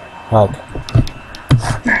 Fuck.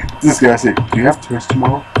 This guy said, "Do you have church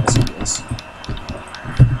tomorrow?" I said, "Yes."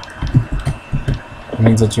 It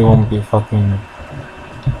means that you won't be fucking.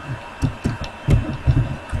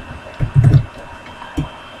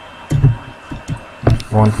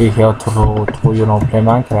 Won't be here to you know, play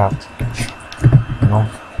Minecraft. You know?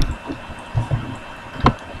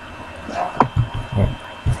 Yeah.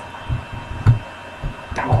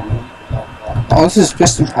 Oh, this is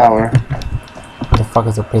piston power. What the fuck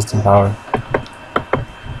is a piston power?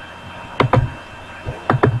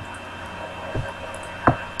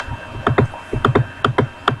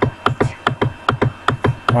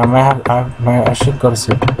 I should go to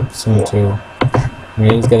sleep soon too. I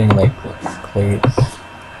mean, it's getting like late.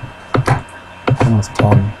 Almost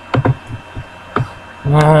 10.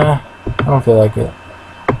 Nah, I don't feel like it.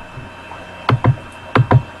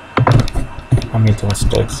 I need too much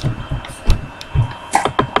sticks.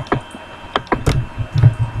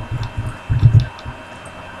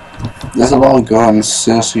 There's a lot of guns,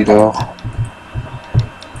 seriously though.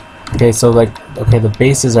 Okay, so like, okay, the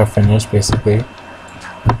bases are finished basically.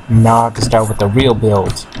 Now I have to start with the real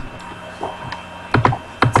build.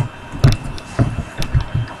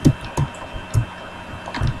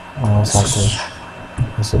 I also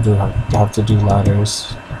have to do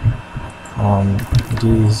ladders.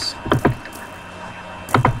 These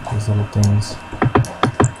little things.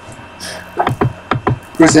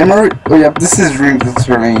 Chris, am I? Oh yeah, this is ring. This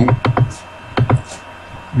ring.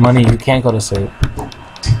 Money, you can't go to sleep.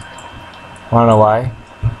 Wanna know why?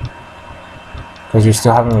 Because you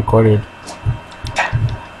still haven't recorded.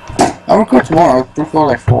 I'll record tomorrow. I'll record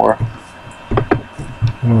like 4. I'm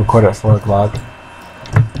gonna record at 4 o'clock.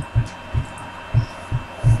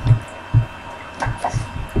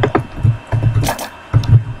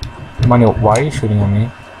 Money, why are you shooting at me?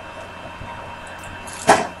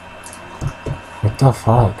 What the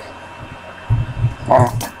fuck? Oh.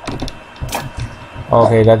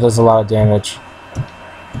 Okay, that does a lot of damage.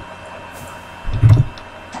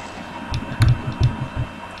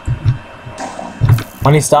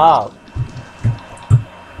 Money, stop!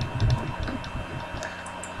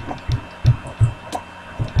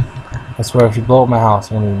 I swear, if you blow up my house,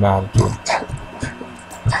 I'm gonna be mad at you.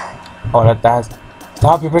 Oh, that's...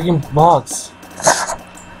 Stop, you're breaking blocks!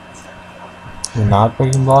 You're not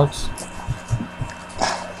breaking blocks?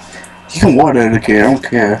 You can water it again, I don't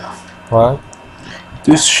care. What?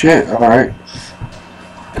 Do shit, alright?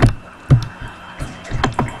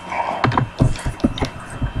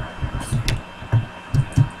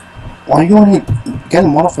 Why you wanna get a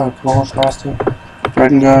modified class faster?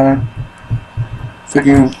 Dragon gun.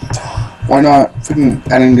 Freaking. Why not freaking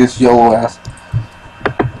adding this yellow ass?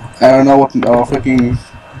 I don't know what. Freaking.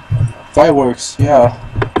 Fireworks, yeah.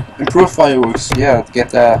 Improve fireworks, yeah, get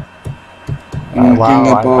that. Wow,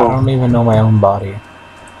 I don't even know my own body.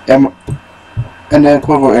 And then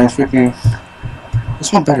quiver and freaking.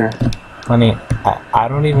 This one better. Honey, I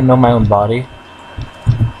don't even know my own body.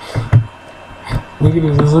 Look at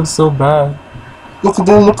this looks so bad. Look at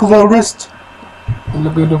the wrist.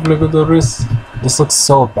 Look at the wrist. This looks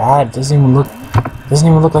so bad. It doesn't even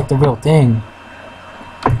look like the real thing.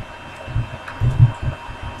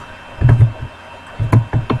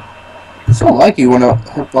 It's not like you wanna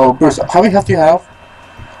burst. How many health do you have?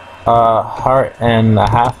 Heart and a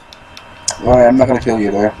half. Alright, I'm not gonna kill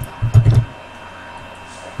you there.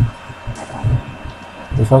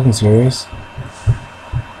 You fucking serious?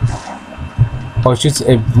 Oh,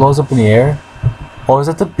 it blows up in the air. Oh, is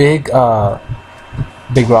that the big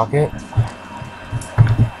rocket?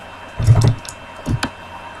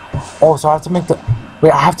 Oh, so I have to make the...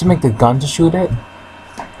 Wait, I have to make the gun to shoot it?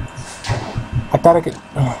 I thought I could...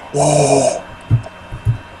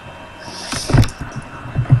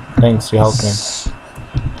 Thanks, you helped me.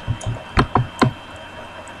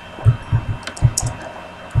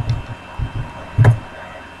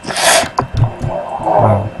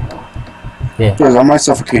 Wow. Yeah. Because I might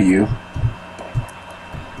suffocate you.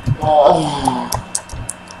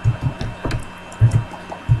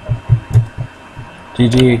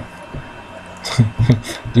 GG.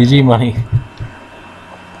 GG money.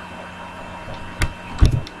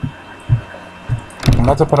 I'm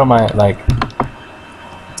about to put on my, like...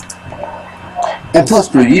 And plus,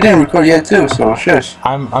 bro, you didn't record yet too, so shush.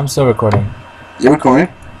 I'm still recording. You're recording?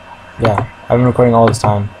 Yeah, I've been recording all this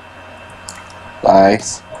time.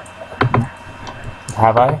 Nice.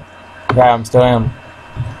 Have I? Yeah, I'm still am.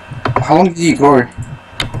 How long did you record?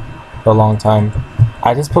 For a long time.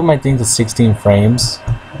 I just put my thing to 16 frames.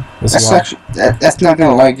 That's actually that's not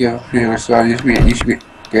gonna like you here, so you should be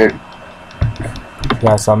good.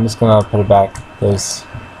 Yeah, so I'm just gonna put it back because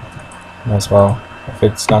as well. If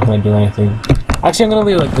it's not gonna do anything. Actually, I'm gonna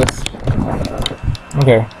leave it like this.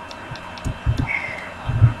 Okay.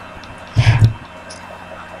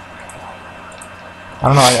 I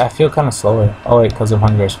don't know. I feel kind of slower. Oh wait, because I'm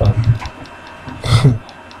hungry as fuck.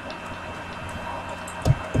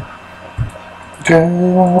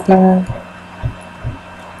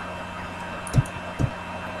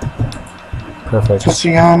 Perfect.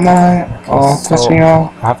 Touching on my, touching on.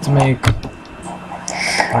 I have to make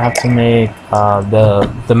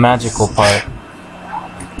the magical part,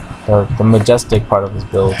 the majestic part of this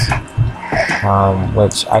build,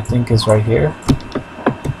 which I think is right here.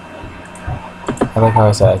 I like how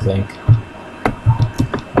I said I think.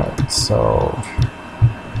 Alright, so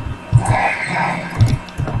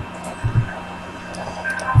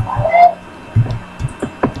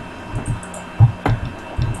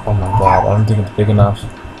oh my god, I don't think it's big enough.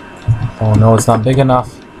 Oh no, it's not big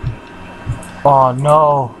enough. Oh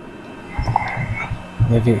no.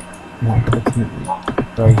 Maybe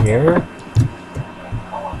right here?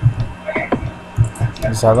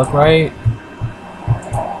 Does that look right?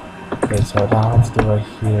 Okay, so now I have to do right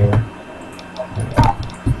here.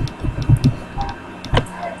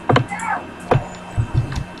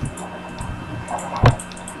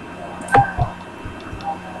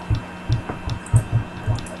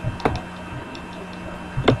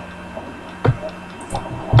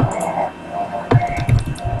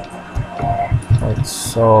 Right,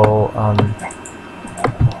 so I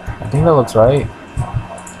think that looks right.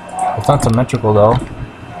 It's not symmetrical though.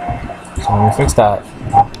 So let me fix that.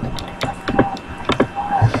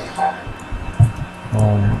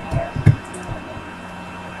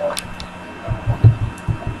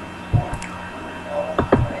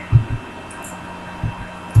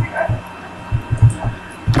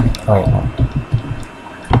 Right now.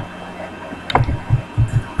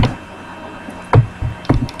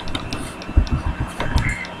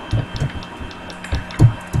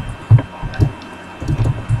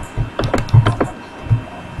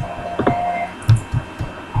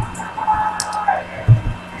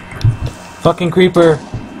 Fucking creeper.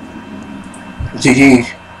 GG.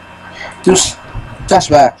 Just dash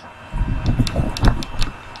back.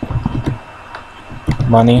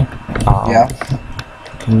 Money. Yeah.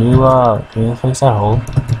 Can you fix that hole?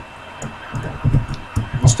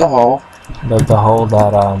 What's the hole? The hole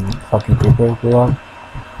that fucking creeper blew up.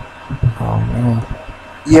 Oh man.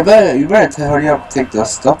 You better hurry up and take the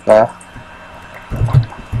stuff back.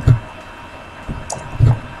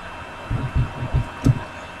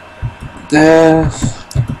 This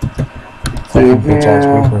Fucking bitch ass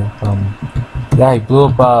creeper. Yeah, he blew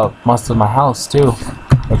up most of my house too.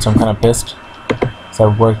 Which I'm kinda pissed. So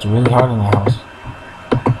I worked really hard on the house.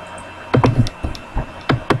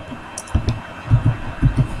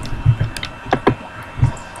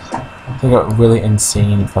 They got really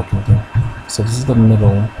insane fucking thing. So this is the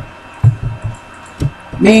middle.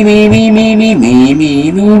 me.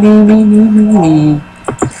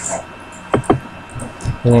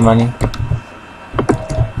 Really, money?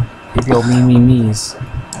 Give your me's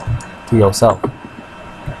to yourself.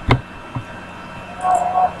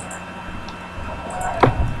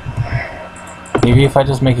 Maybe if I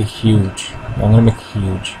just make it huge. I'm gonna make it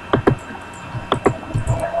huge.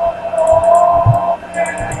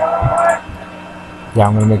 Yeah,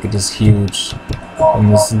 I'm gonna make it just huge.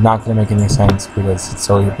 And this is not gonna make any sense because it's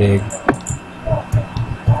so big.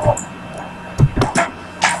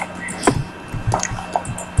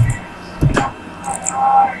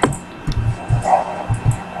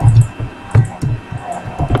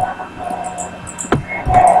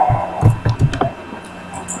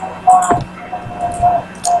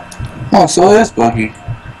 Oh, so it is buggy.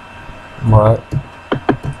 What?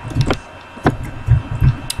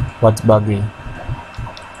 What's buggy?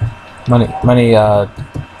 Money, do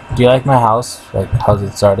you like my house? Like, how's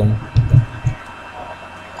it starting?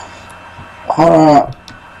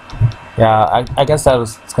 Yeah, I guess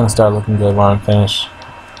it's gonna start looking good when I'm finished.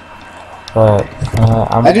 But,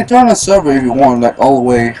 I can turn on the server if you want, like, all the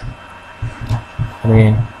way. I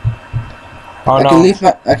mean... Oh, I can leave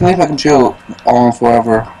my control on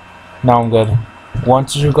forever. No, I'm good.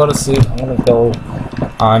 Once you go to sleep, I'm gonna go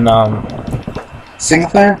on, Single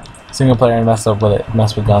player? single player and mess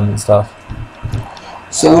with guns and stuff.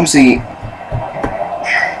 So, let me see.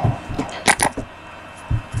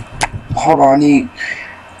 Hold on,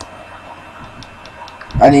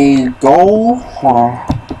 I need gold. Hold on.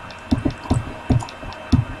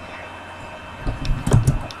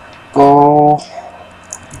 Gold.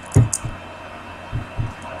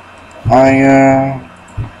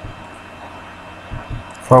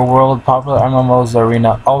 For World Popular MMO's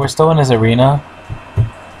Arena. Oh, we're still in his arena?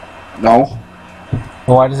 No.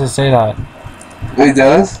 Well, why does it say that? It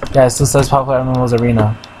does? Yeah, it still says Popular MMO's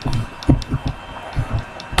Arena.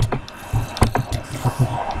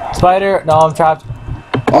 Spider! No, I'm trapped.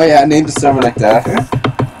 Oh yeah, I named the server like that.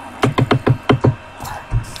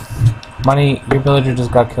 Money, your villager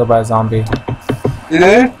just got killed by a zombie. You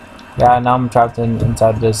did? Yeah, now I'm trapped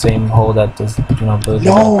inside the same hole that this, villager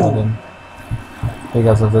No. got killed in.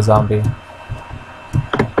 Because of the zombie.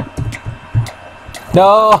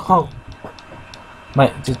 No!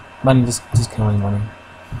 Money, just kill me, Money.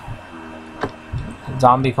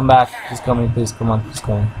 Zombie, come back. Just kill me, please. Come on, just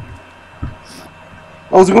kill me.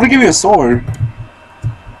 I was gonna give you a sword.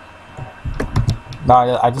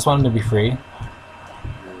 No, I just want him to be free.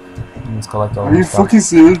 Let's collect all Are you this stuff. fucking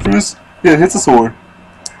serious, Bruce? Yeah, hit the sword.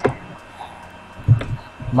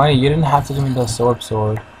 Money, you didn't have to give me the sword.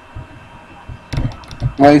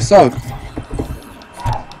 Why you suck?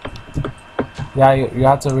 Yeah, you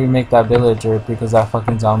have to remake that villager because that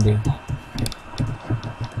fucking zombie.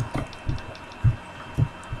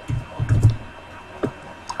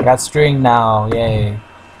 I got string now, yay.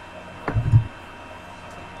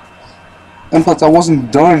 And plus, I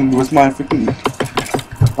wasn't done with my freaking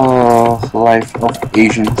life of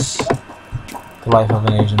Asians. The life of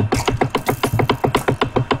an Asian.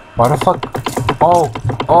 Why the fuck? Oh,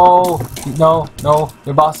 no,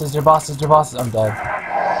 your bosses. I'm dead.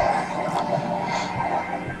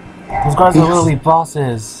 Those guys are literally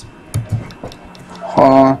bosses.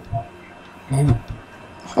 Hold on.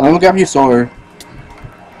 Let me grab your sword.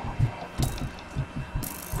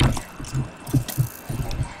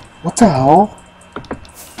 What the hell?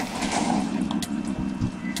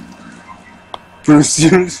 Bruce,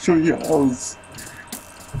 you're destroying your house.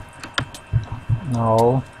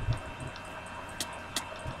 No.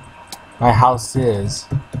 My house is.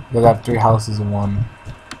 Because I have 3 houses in one.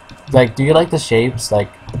 Like, do you like the shapes?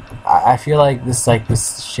 Like, I feel like this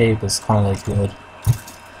shape is kind of like good.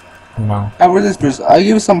 You know. I read this, Bruce. I give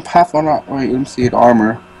you some path on. Wait, let me see it.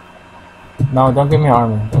 Armor. No, don't give me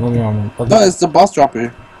armor. Don't give me armor. No, it's the boss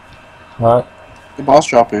dropper. What? The boss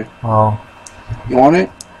dropper. Oh. You want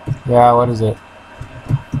it? Yeah, what is it?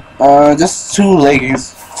 Just 2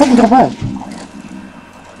 leggings. Fucking go back.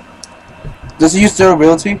 Does it use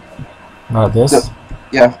durability? No, this?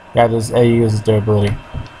 Yeah. Yeah, this A uses durability.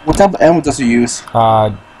 What type of ammo does it use?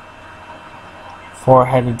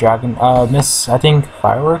 4-headed dragon. Miss, I think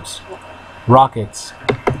fireworks? Rockets.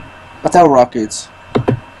 What type of rockets?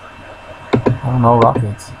 I don't know,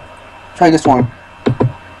 rockets. Try this one.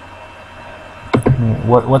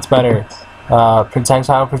 What's better?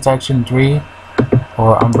 Projectile protection 3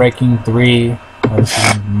 or unbreaking 3? Oh, this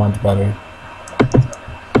is much better.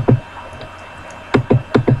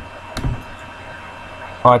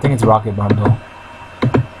 Oh, I think it's rocket bundle.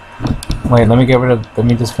 Wait, let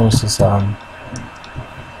me just finish this You're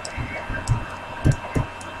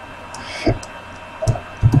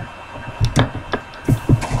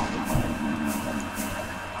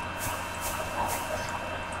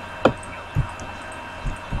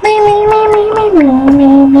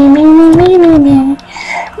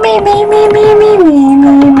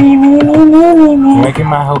making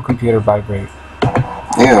my whole computer vibrate.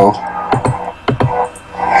 Ew.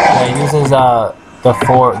 Yeah, it uses the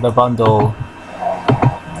bundle,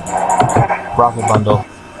 rocket bundle.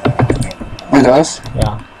 It does?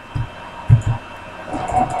 Yeah.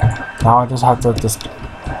 Now I just have to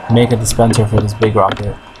make a dispenser for this big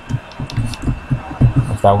rocket.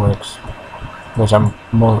 If that works, which I'm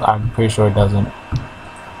pretty sure it doesn't.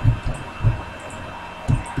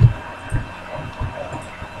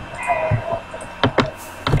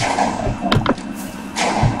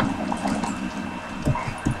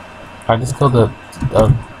 I just killed the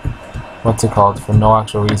what's it called for no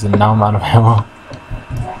actual reason. Now I'm out of ammo.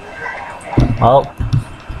 Oh,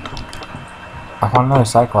 I found another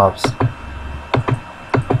Cyclops.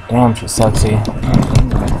 Damn, she's sexy.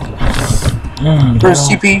 First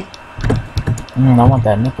CP. I want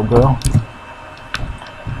that nipple, girl.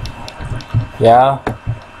 Yeah.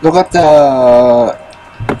 Look at the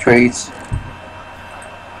trades.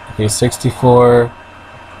 Okay, 64.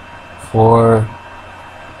 4.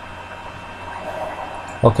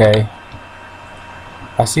 Okay.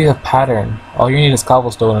 I see the pattern. All you need is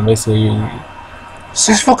cobblestone, and basically you.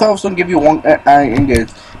 64 cobblestone give you 1 iron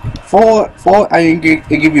ingot. 4 iron ingot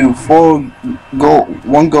it give you 1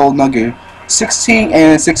 gold nugget. 16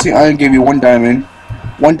 and 16 iron give you 1 diamond.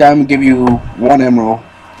 1 diamond give you 1 emerald.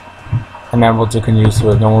 An emerald you can use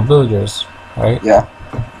with normal villagers, right? Yeah.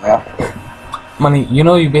 Yeah. Money, you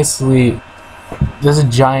know, you basically there's a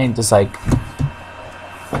giant just like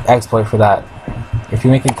exploit for that. If you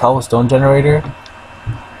make a cobblestone generator,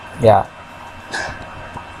 yeah.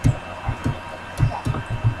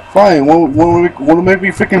 Fine. Wanna make me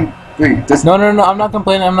freaking wait? This No, I'm not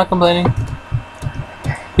complaining.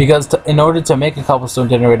 Because in order to make a cobblestone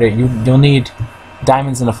generator, you'll need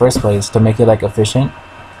diamonds in the first place to make it like efficient.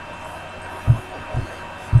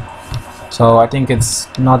 So I think it's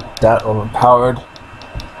not that overpowered.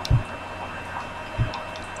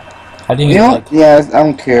 I think you it's know, like yeah, I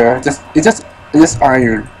don't care. It's just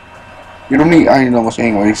iron. You don't need iron that much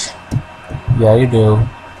anyways. yeah, you do.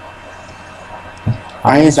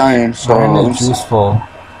 Iron is iron, so Iron is useful.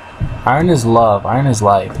 Iron is love. Iron is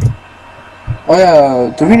life. oh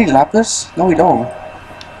yeah, do we need lapis? No, we don't.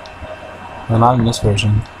 Well, not in this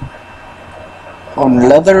version. On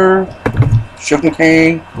leather,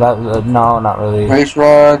 sugarcane, No, not really. race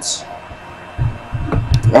rods.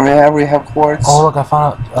 We have quartz. Oh, look, I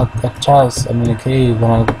found a chest. I mean, a cave,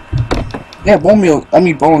 and Yeah, bone meal. I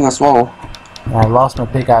mean bones as well. I lost my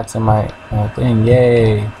pickaxe and my thing.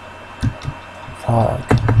 Yay. Fuck.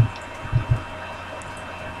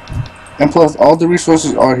 And plus, all the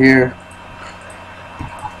resources are here.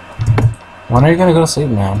 When are you gonna go to sleep,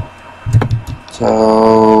 man?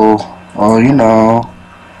 So, well, you know,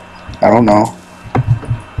 I don't know.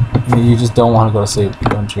 You just don't want to go to sleep,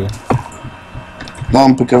 don't you?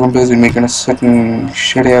 No, because I'm busy making a second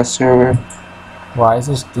shitty ass server. Why is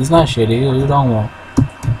this? This is not shitty. You don't want.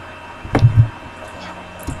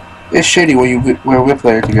 It's shitty when we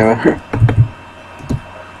play together.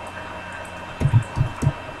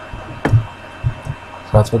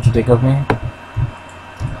 So that's what you think of me?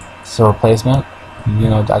 It's a replacement? You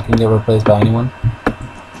know, I can get replaced by anyone?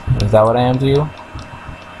 Is that what I am to you?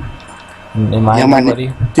 Am I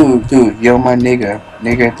nobody? Dude, you're my nigga.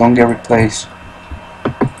 Nigga, don't get replaced.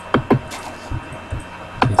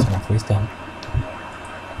 Say it to my face then.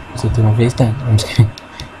 Say it to my face then. I'm just kidding.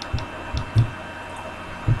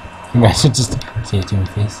 Imagine just say it to my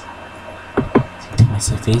face. Say it to my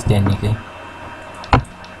face then, nigga.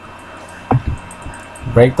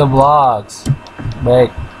 Break the blocks.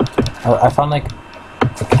 Break. I found like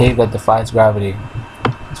a cave that defies gravity.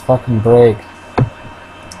 Let's fucking break.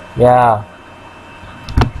 Yeah.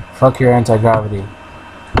 Fuck your anti-gravity.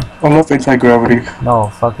 I love anti-gravity. No,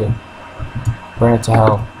 fuck it. Burn it to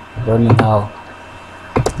hell. Burn in hell.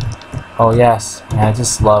 Oh yes. Man, I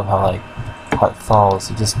just love how how it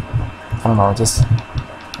falls. It just, I don't know, just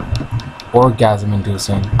orgasm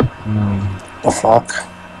inducing. The fuck?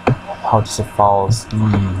 How just it falls.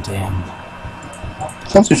 Damn.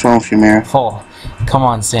 Something's wrong with you, man. Oh, come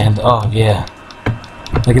on, sand. Oh yeah.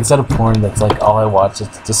 Like instead of porn, that's like all I watch.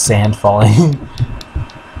 It's just sand falling.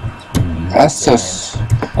 That's just.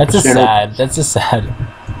 That's just sad. That's just sad.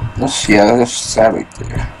 That's sad right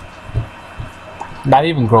there. Not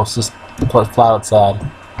even gross. Just flat out sad.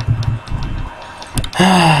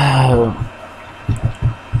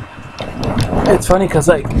 It's funny because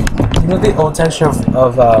like, you know the old texture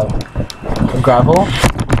of gravel.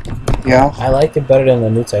 Yeah. I like it better than the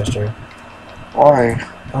new texture. Why?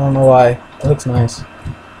 I don't know why. It looks nice.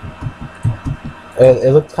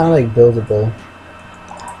 It looks kind of like buildable.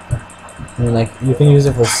 I mean, like, you can use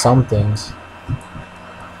it for some things.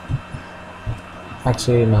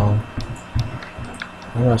 Actually, no.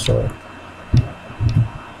 I'm not sure.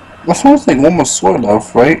 That sounds like one more sword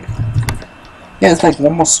left, right? Yeah, it's like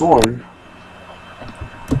one more sword.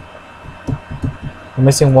 I'm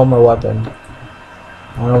missing one more weapon.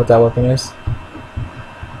 I don't know what that weapon is.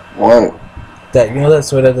 What? That, you know that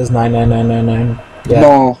sword that does 99999? Yeah.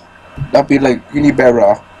 No, that'd be like, you need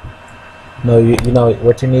better. No, you know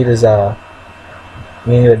what you need is you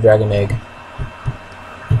need a dragon egg.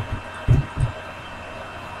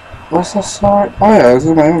 What's that sword? Oh yeah, it's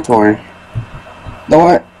in my inventory. You know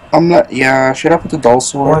what? I'm not. Yeah, should I put the dull Oh,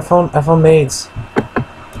 sword? I found maids.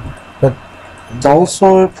 But Dull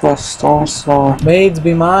sword plus stone sword. maids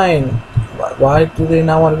be mine. Why do they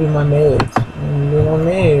not want to be my maids? Be my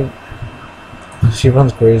maid. She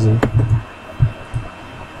runs crazy.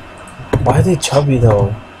 Why are they chubby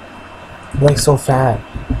though? They're like so fat.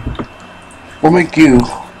 What make you?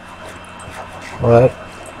 What?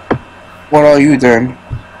 What are you then?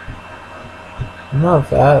 I'm not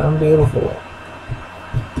fat. I'm beautiful.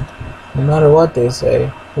 No matter what they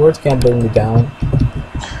say, words can't bring me down.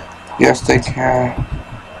 Yes, they can.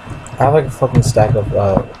 I have like a fucking stack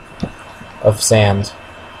of sand.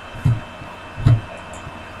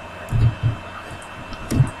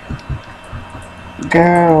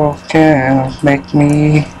 Girl, can't make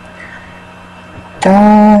me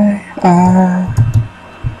die.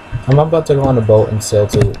 I'm about to go on a boat and sail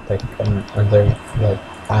to like another like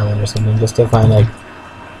island or something just to find like,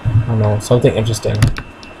 I don't know, something interesting.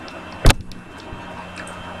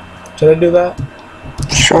 Should I do that?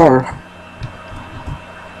 Sure.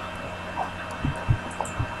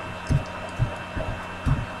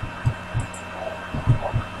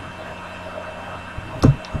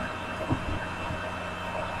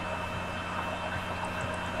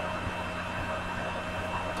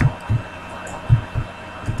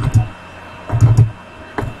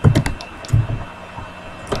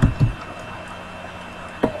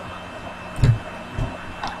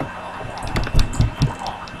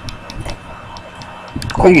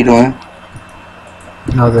 What are you doing?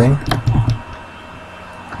 Nothing.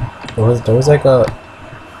 There was like a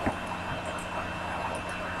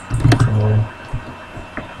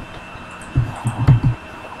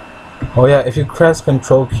Oh yeah, if you press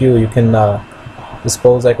Control Q, you can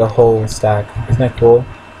dispose like a whole stack. Isn't that cool?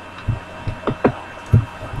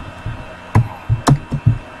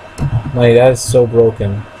 Like that is so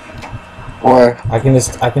broken. What? I can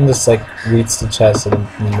just like reach the chest in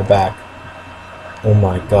the back. Oh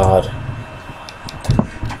my god.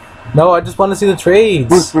 No, I just want to see the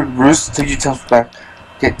trades. Bruce, take yourself back.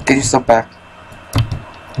 Get your stuff back.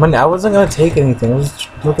 Man, I wasn't gonna take anything. I was just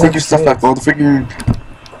looking Take at your the stuff back, trades. bro.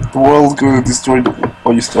 The world's gonna destroy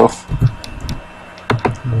all your stuff.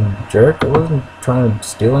 Jerk, I wasn't trying to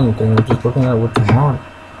steal anything. I was just looking at what you want.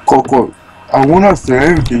 Coco, I won't have to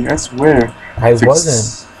everything, I swear. I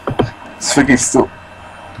wasn't. It's fucking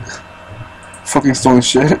stolen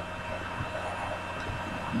shit.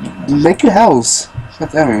 Make your house.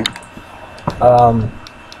 God damn it.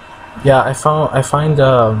 Yeah, I find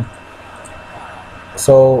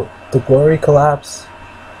so the Glory Collapse,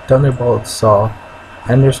 Thunderbolt Saw,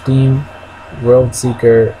 Endersteam, World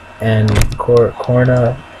Seeker, and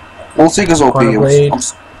Corna Wall Seeker's OP. Corner Blade.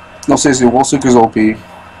 No, seriously, Wall Seeker's OP.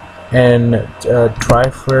 and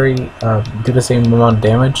Tri-Flurry do the same amount of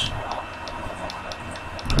damage.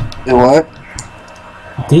 You what?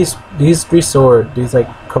 These these like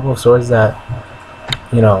couple of swords that,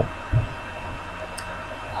 you know,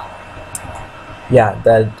 yeah,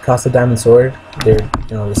 that cost a diamond sword, they're,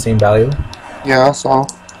 you know, the same value. Yeah, I saw.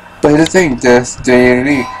 But here's the thing, they're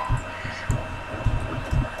unique.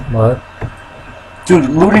 What? Dude,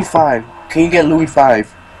 Louis 5. Can you get Louis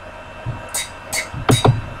 5?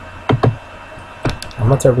 I'm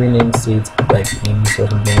about to rename seeds like names or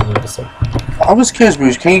something. And just like, I was curious,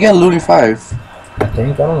 Bruce. Can you get Louis 5? I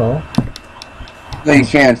think, I don't know. No, you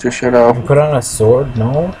can't. Just shut up. You put on a sword?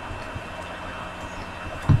 No.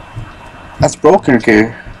 That's broken,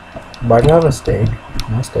 okay? Why do you have a stake?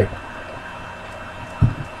 No stake.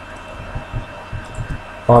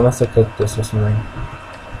 Oh, I must have cooked this or something.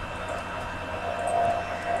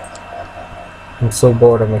 I'm so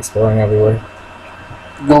bored. I'm exploring everywhere.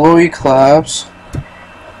 Glory Collapse.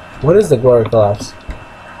 What is the Glory Collapse?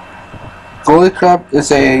 Glory Collapse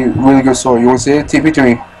is a really good sword. You want to see it? TP to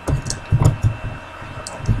me.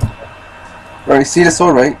 Right, see the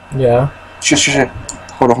sword, right? Yeah. Shit.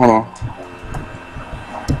 Hold on.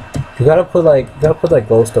 You gotta put like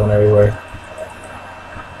glowstone everywhere.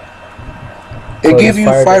 It Oh, gives there's you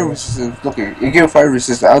fire fire damage. resistance. Look, it gives you fire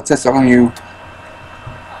resistance. I'll test it on you.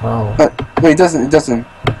 Oh. But wait, it doesn't.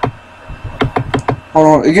 Hold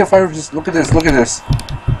on, it gives fire resistance. Look at this.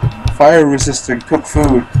 Fire resistant, cook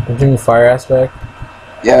food. You're doing fire aspect?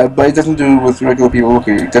 Yeah, but it doesn't do it with regular people.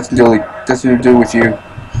 Okay, it doesn't do it with you.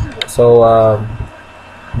 So,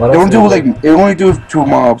 what It else? don't do like it only do it to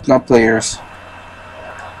mobs, not players.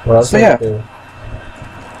 What else so does yeah. it do?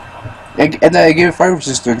 And then I give it fire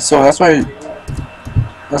resistance. So that's why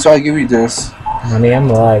I give you this. Money and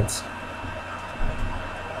lags.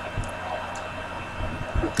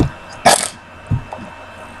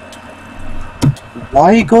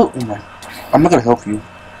 Why you go? Oh my! I'm not gonna help you.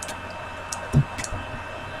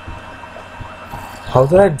 How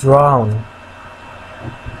did I drown?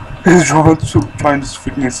 He's trying to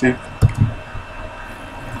freaking escape.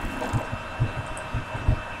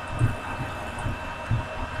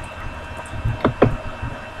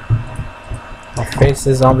 I'll face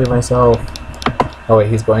the zombie myself. Oh wait,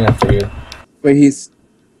 he's going after you. Wait, he's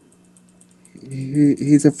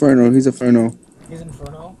Inferno. He's Inferno. He's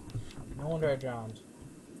Inferno? No wonder I drowned.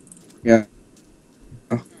 Yeah.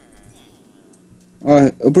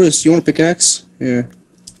 Bruce, you want a pickaxe? Yeah.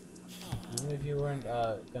 Even if you weren't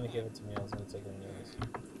gonna give it to me, I was gonna take it anyways.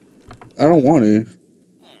 I don't want it.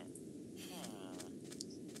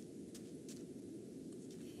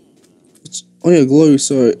 Oh yeah, glory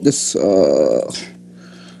sword. This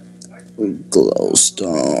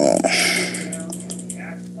glowstone.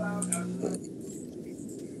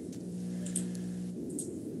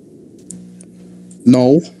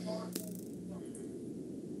 No.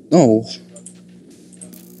 No.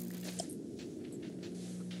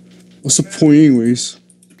 What's the point anyways?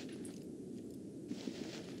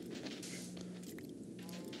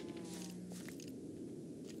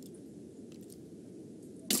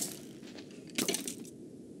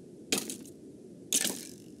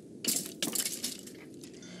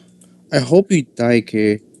 I hope you die,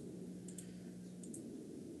 Kay.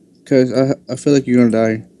 Cause I feel like you're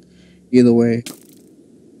gonna die. Either way.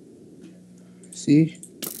 See?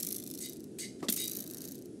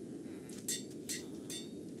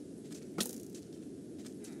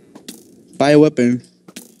 Buy a weapon.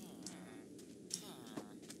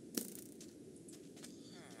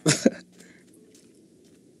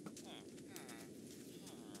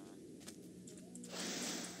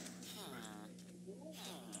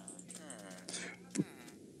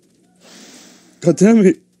 God damn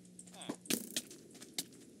it.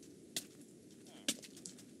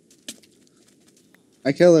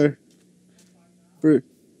 I kill her. Bro.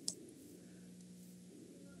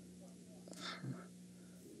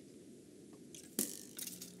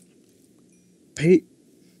 Pay.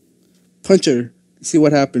 Punch her. See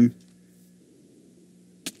what happened.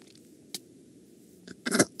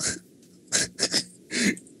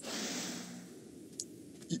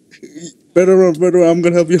 Better run, better run. I'm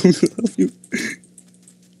gonna help you. I'm gonna help you.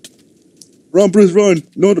 Run, Bruce, run.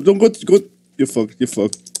 No, don't go. Go. You're fucked. You're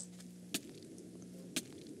fucked.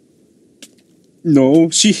 No,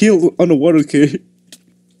 she healed underwater, okay?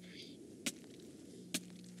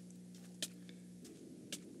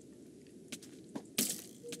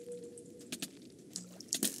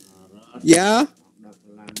 Yeah?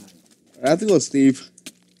 I have to go sleep.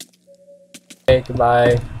 Okay,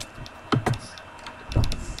 goodbye.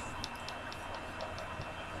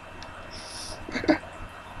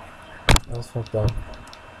 That was fucked up.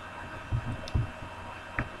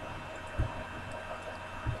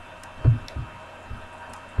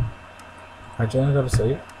 Aren't you gonna go to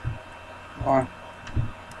sleep? Why?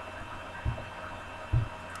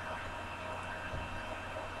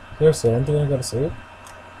 Seriously, aren't you gonna go to sleep?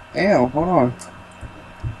 Ew, hold on.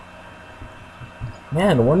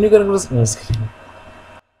 Man, when are you gonna go to sleep? No, just kidding.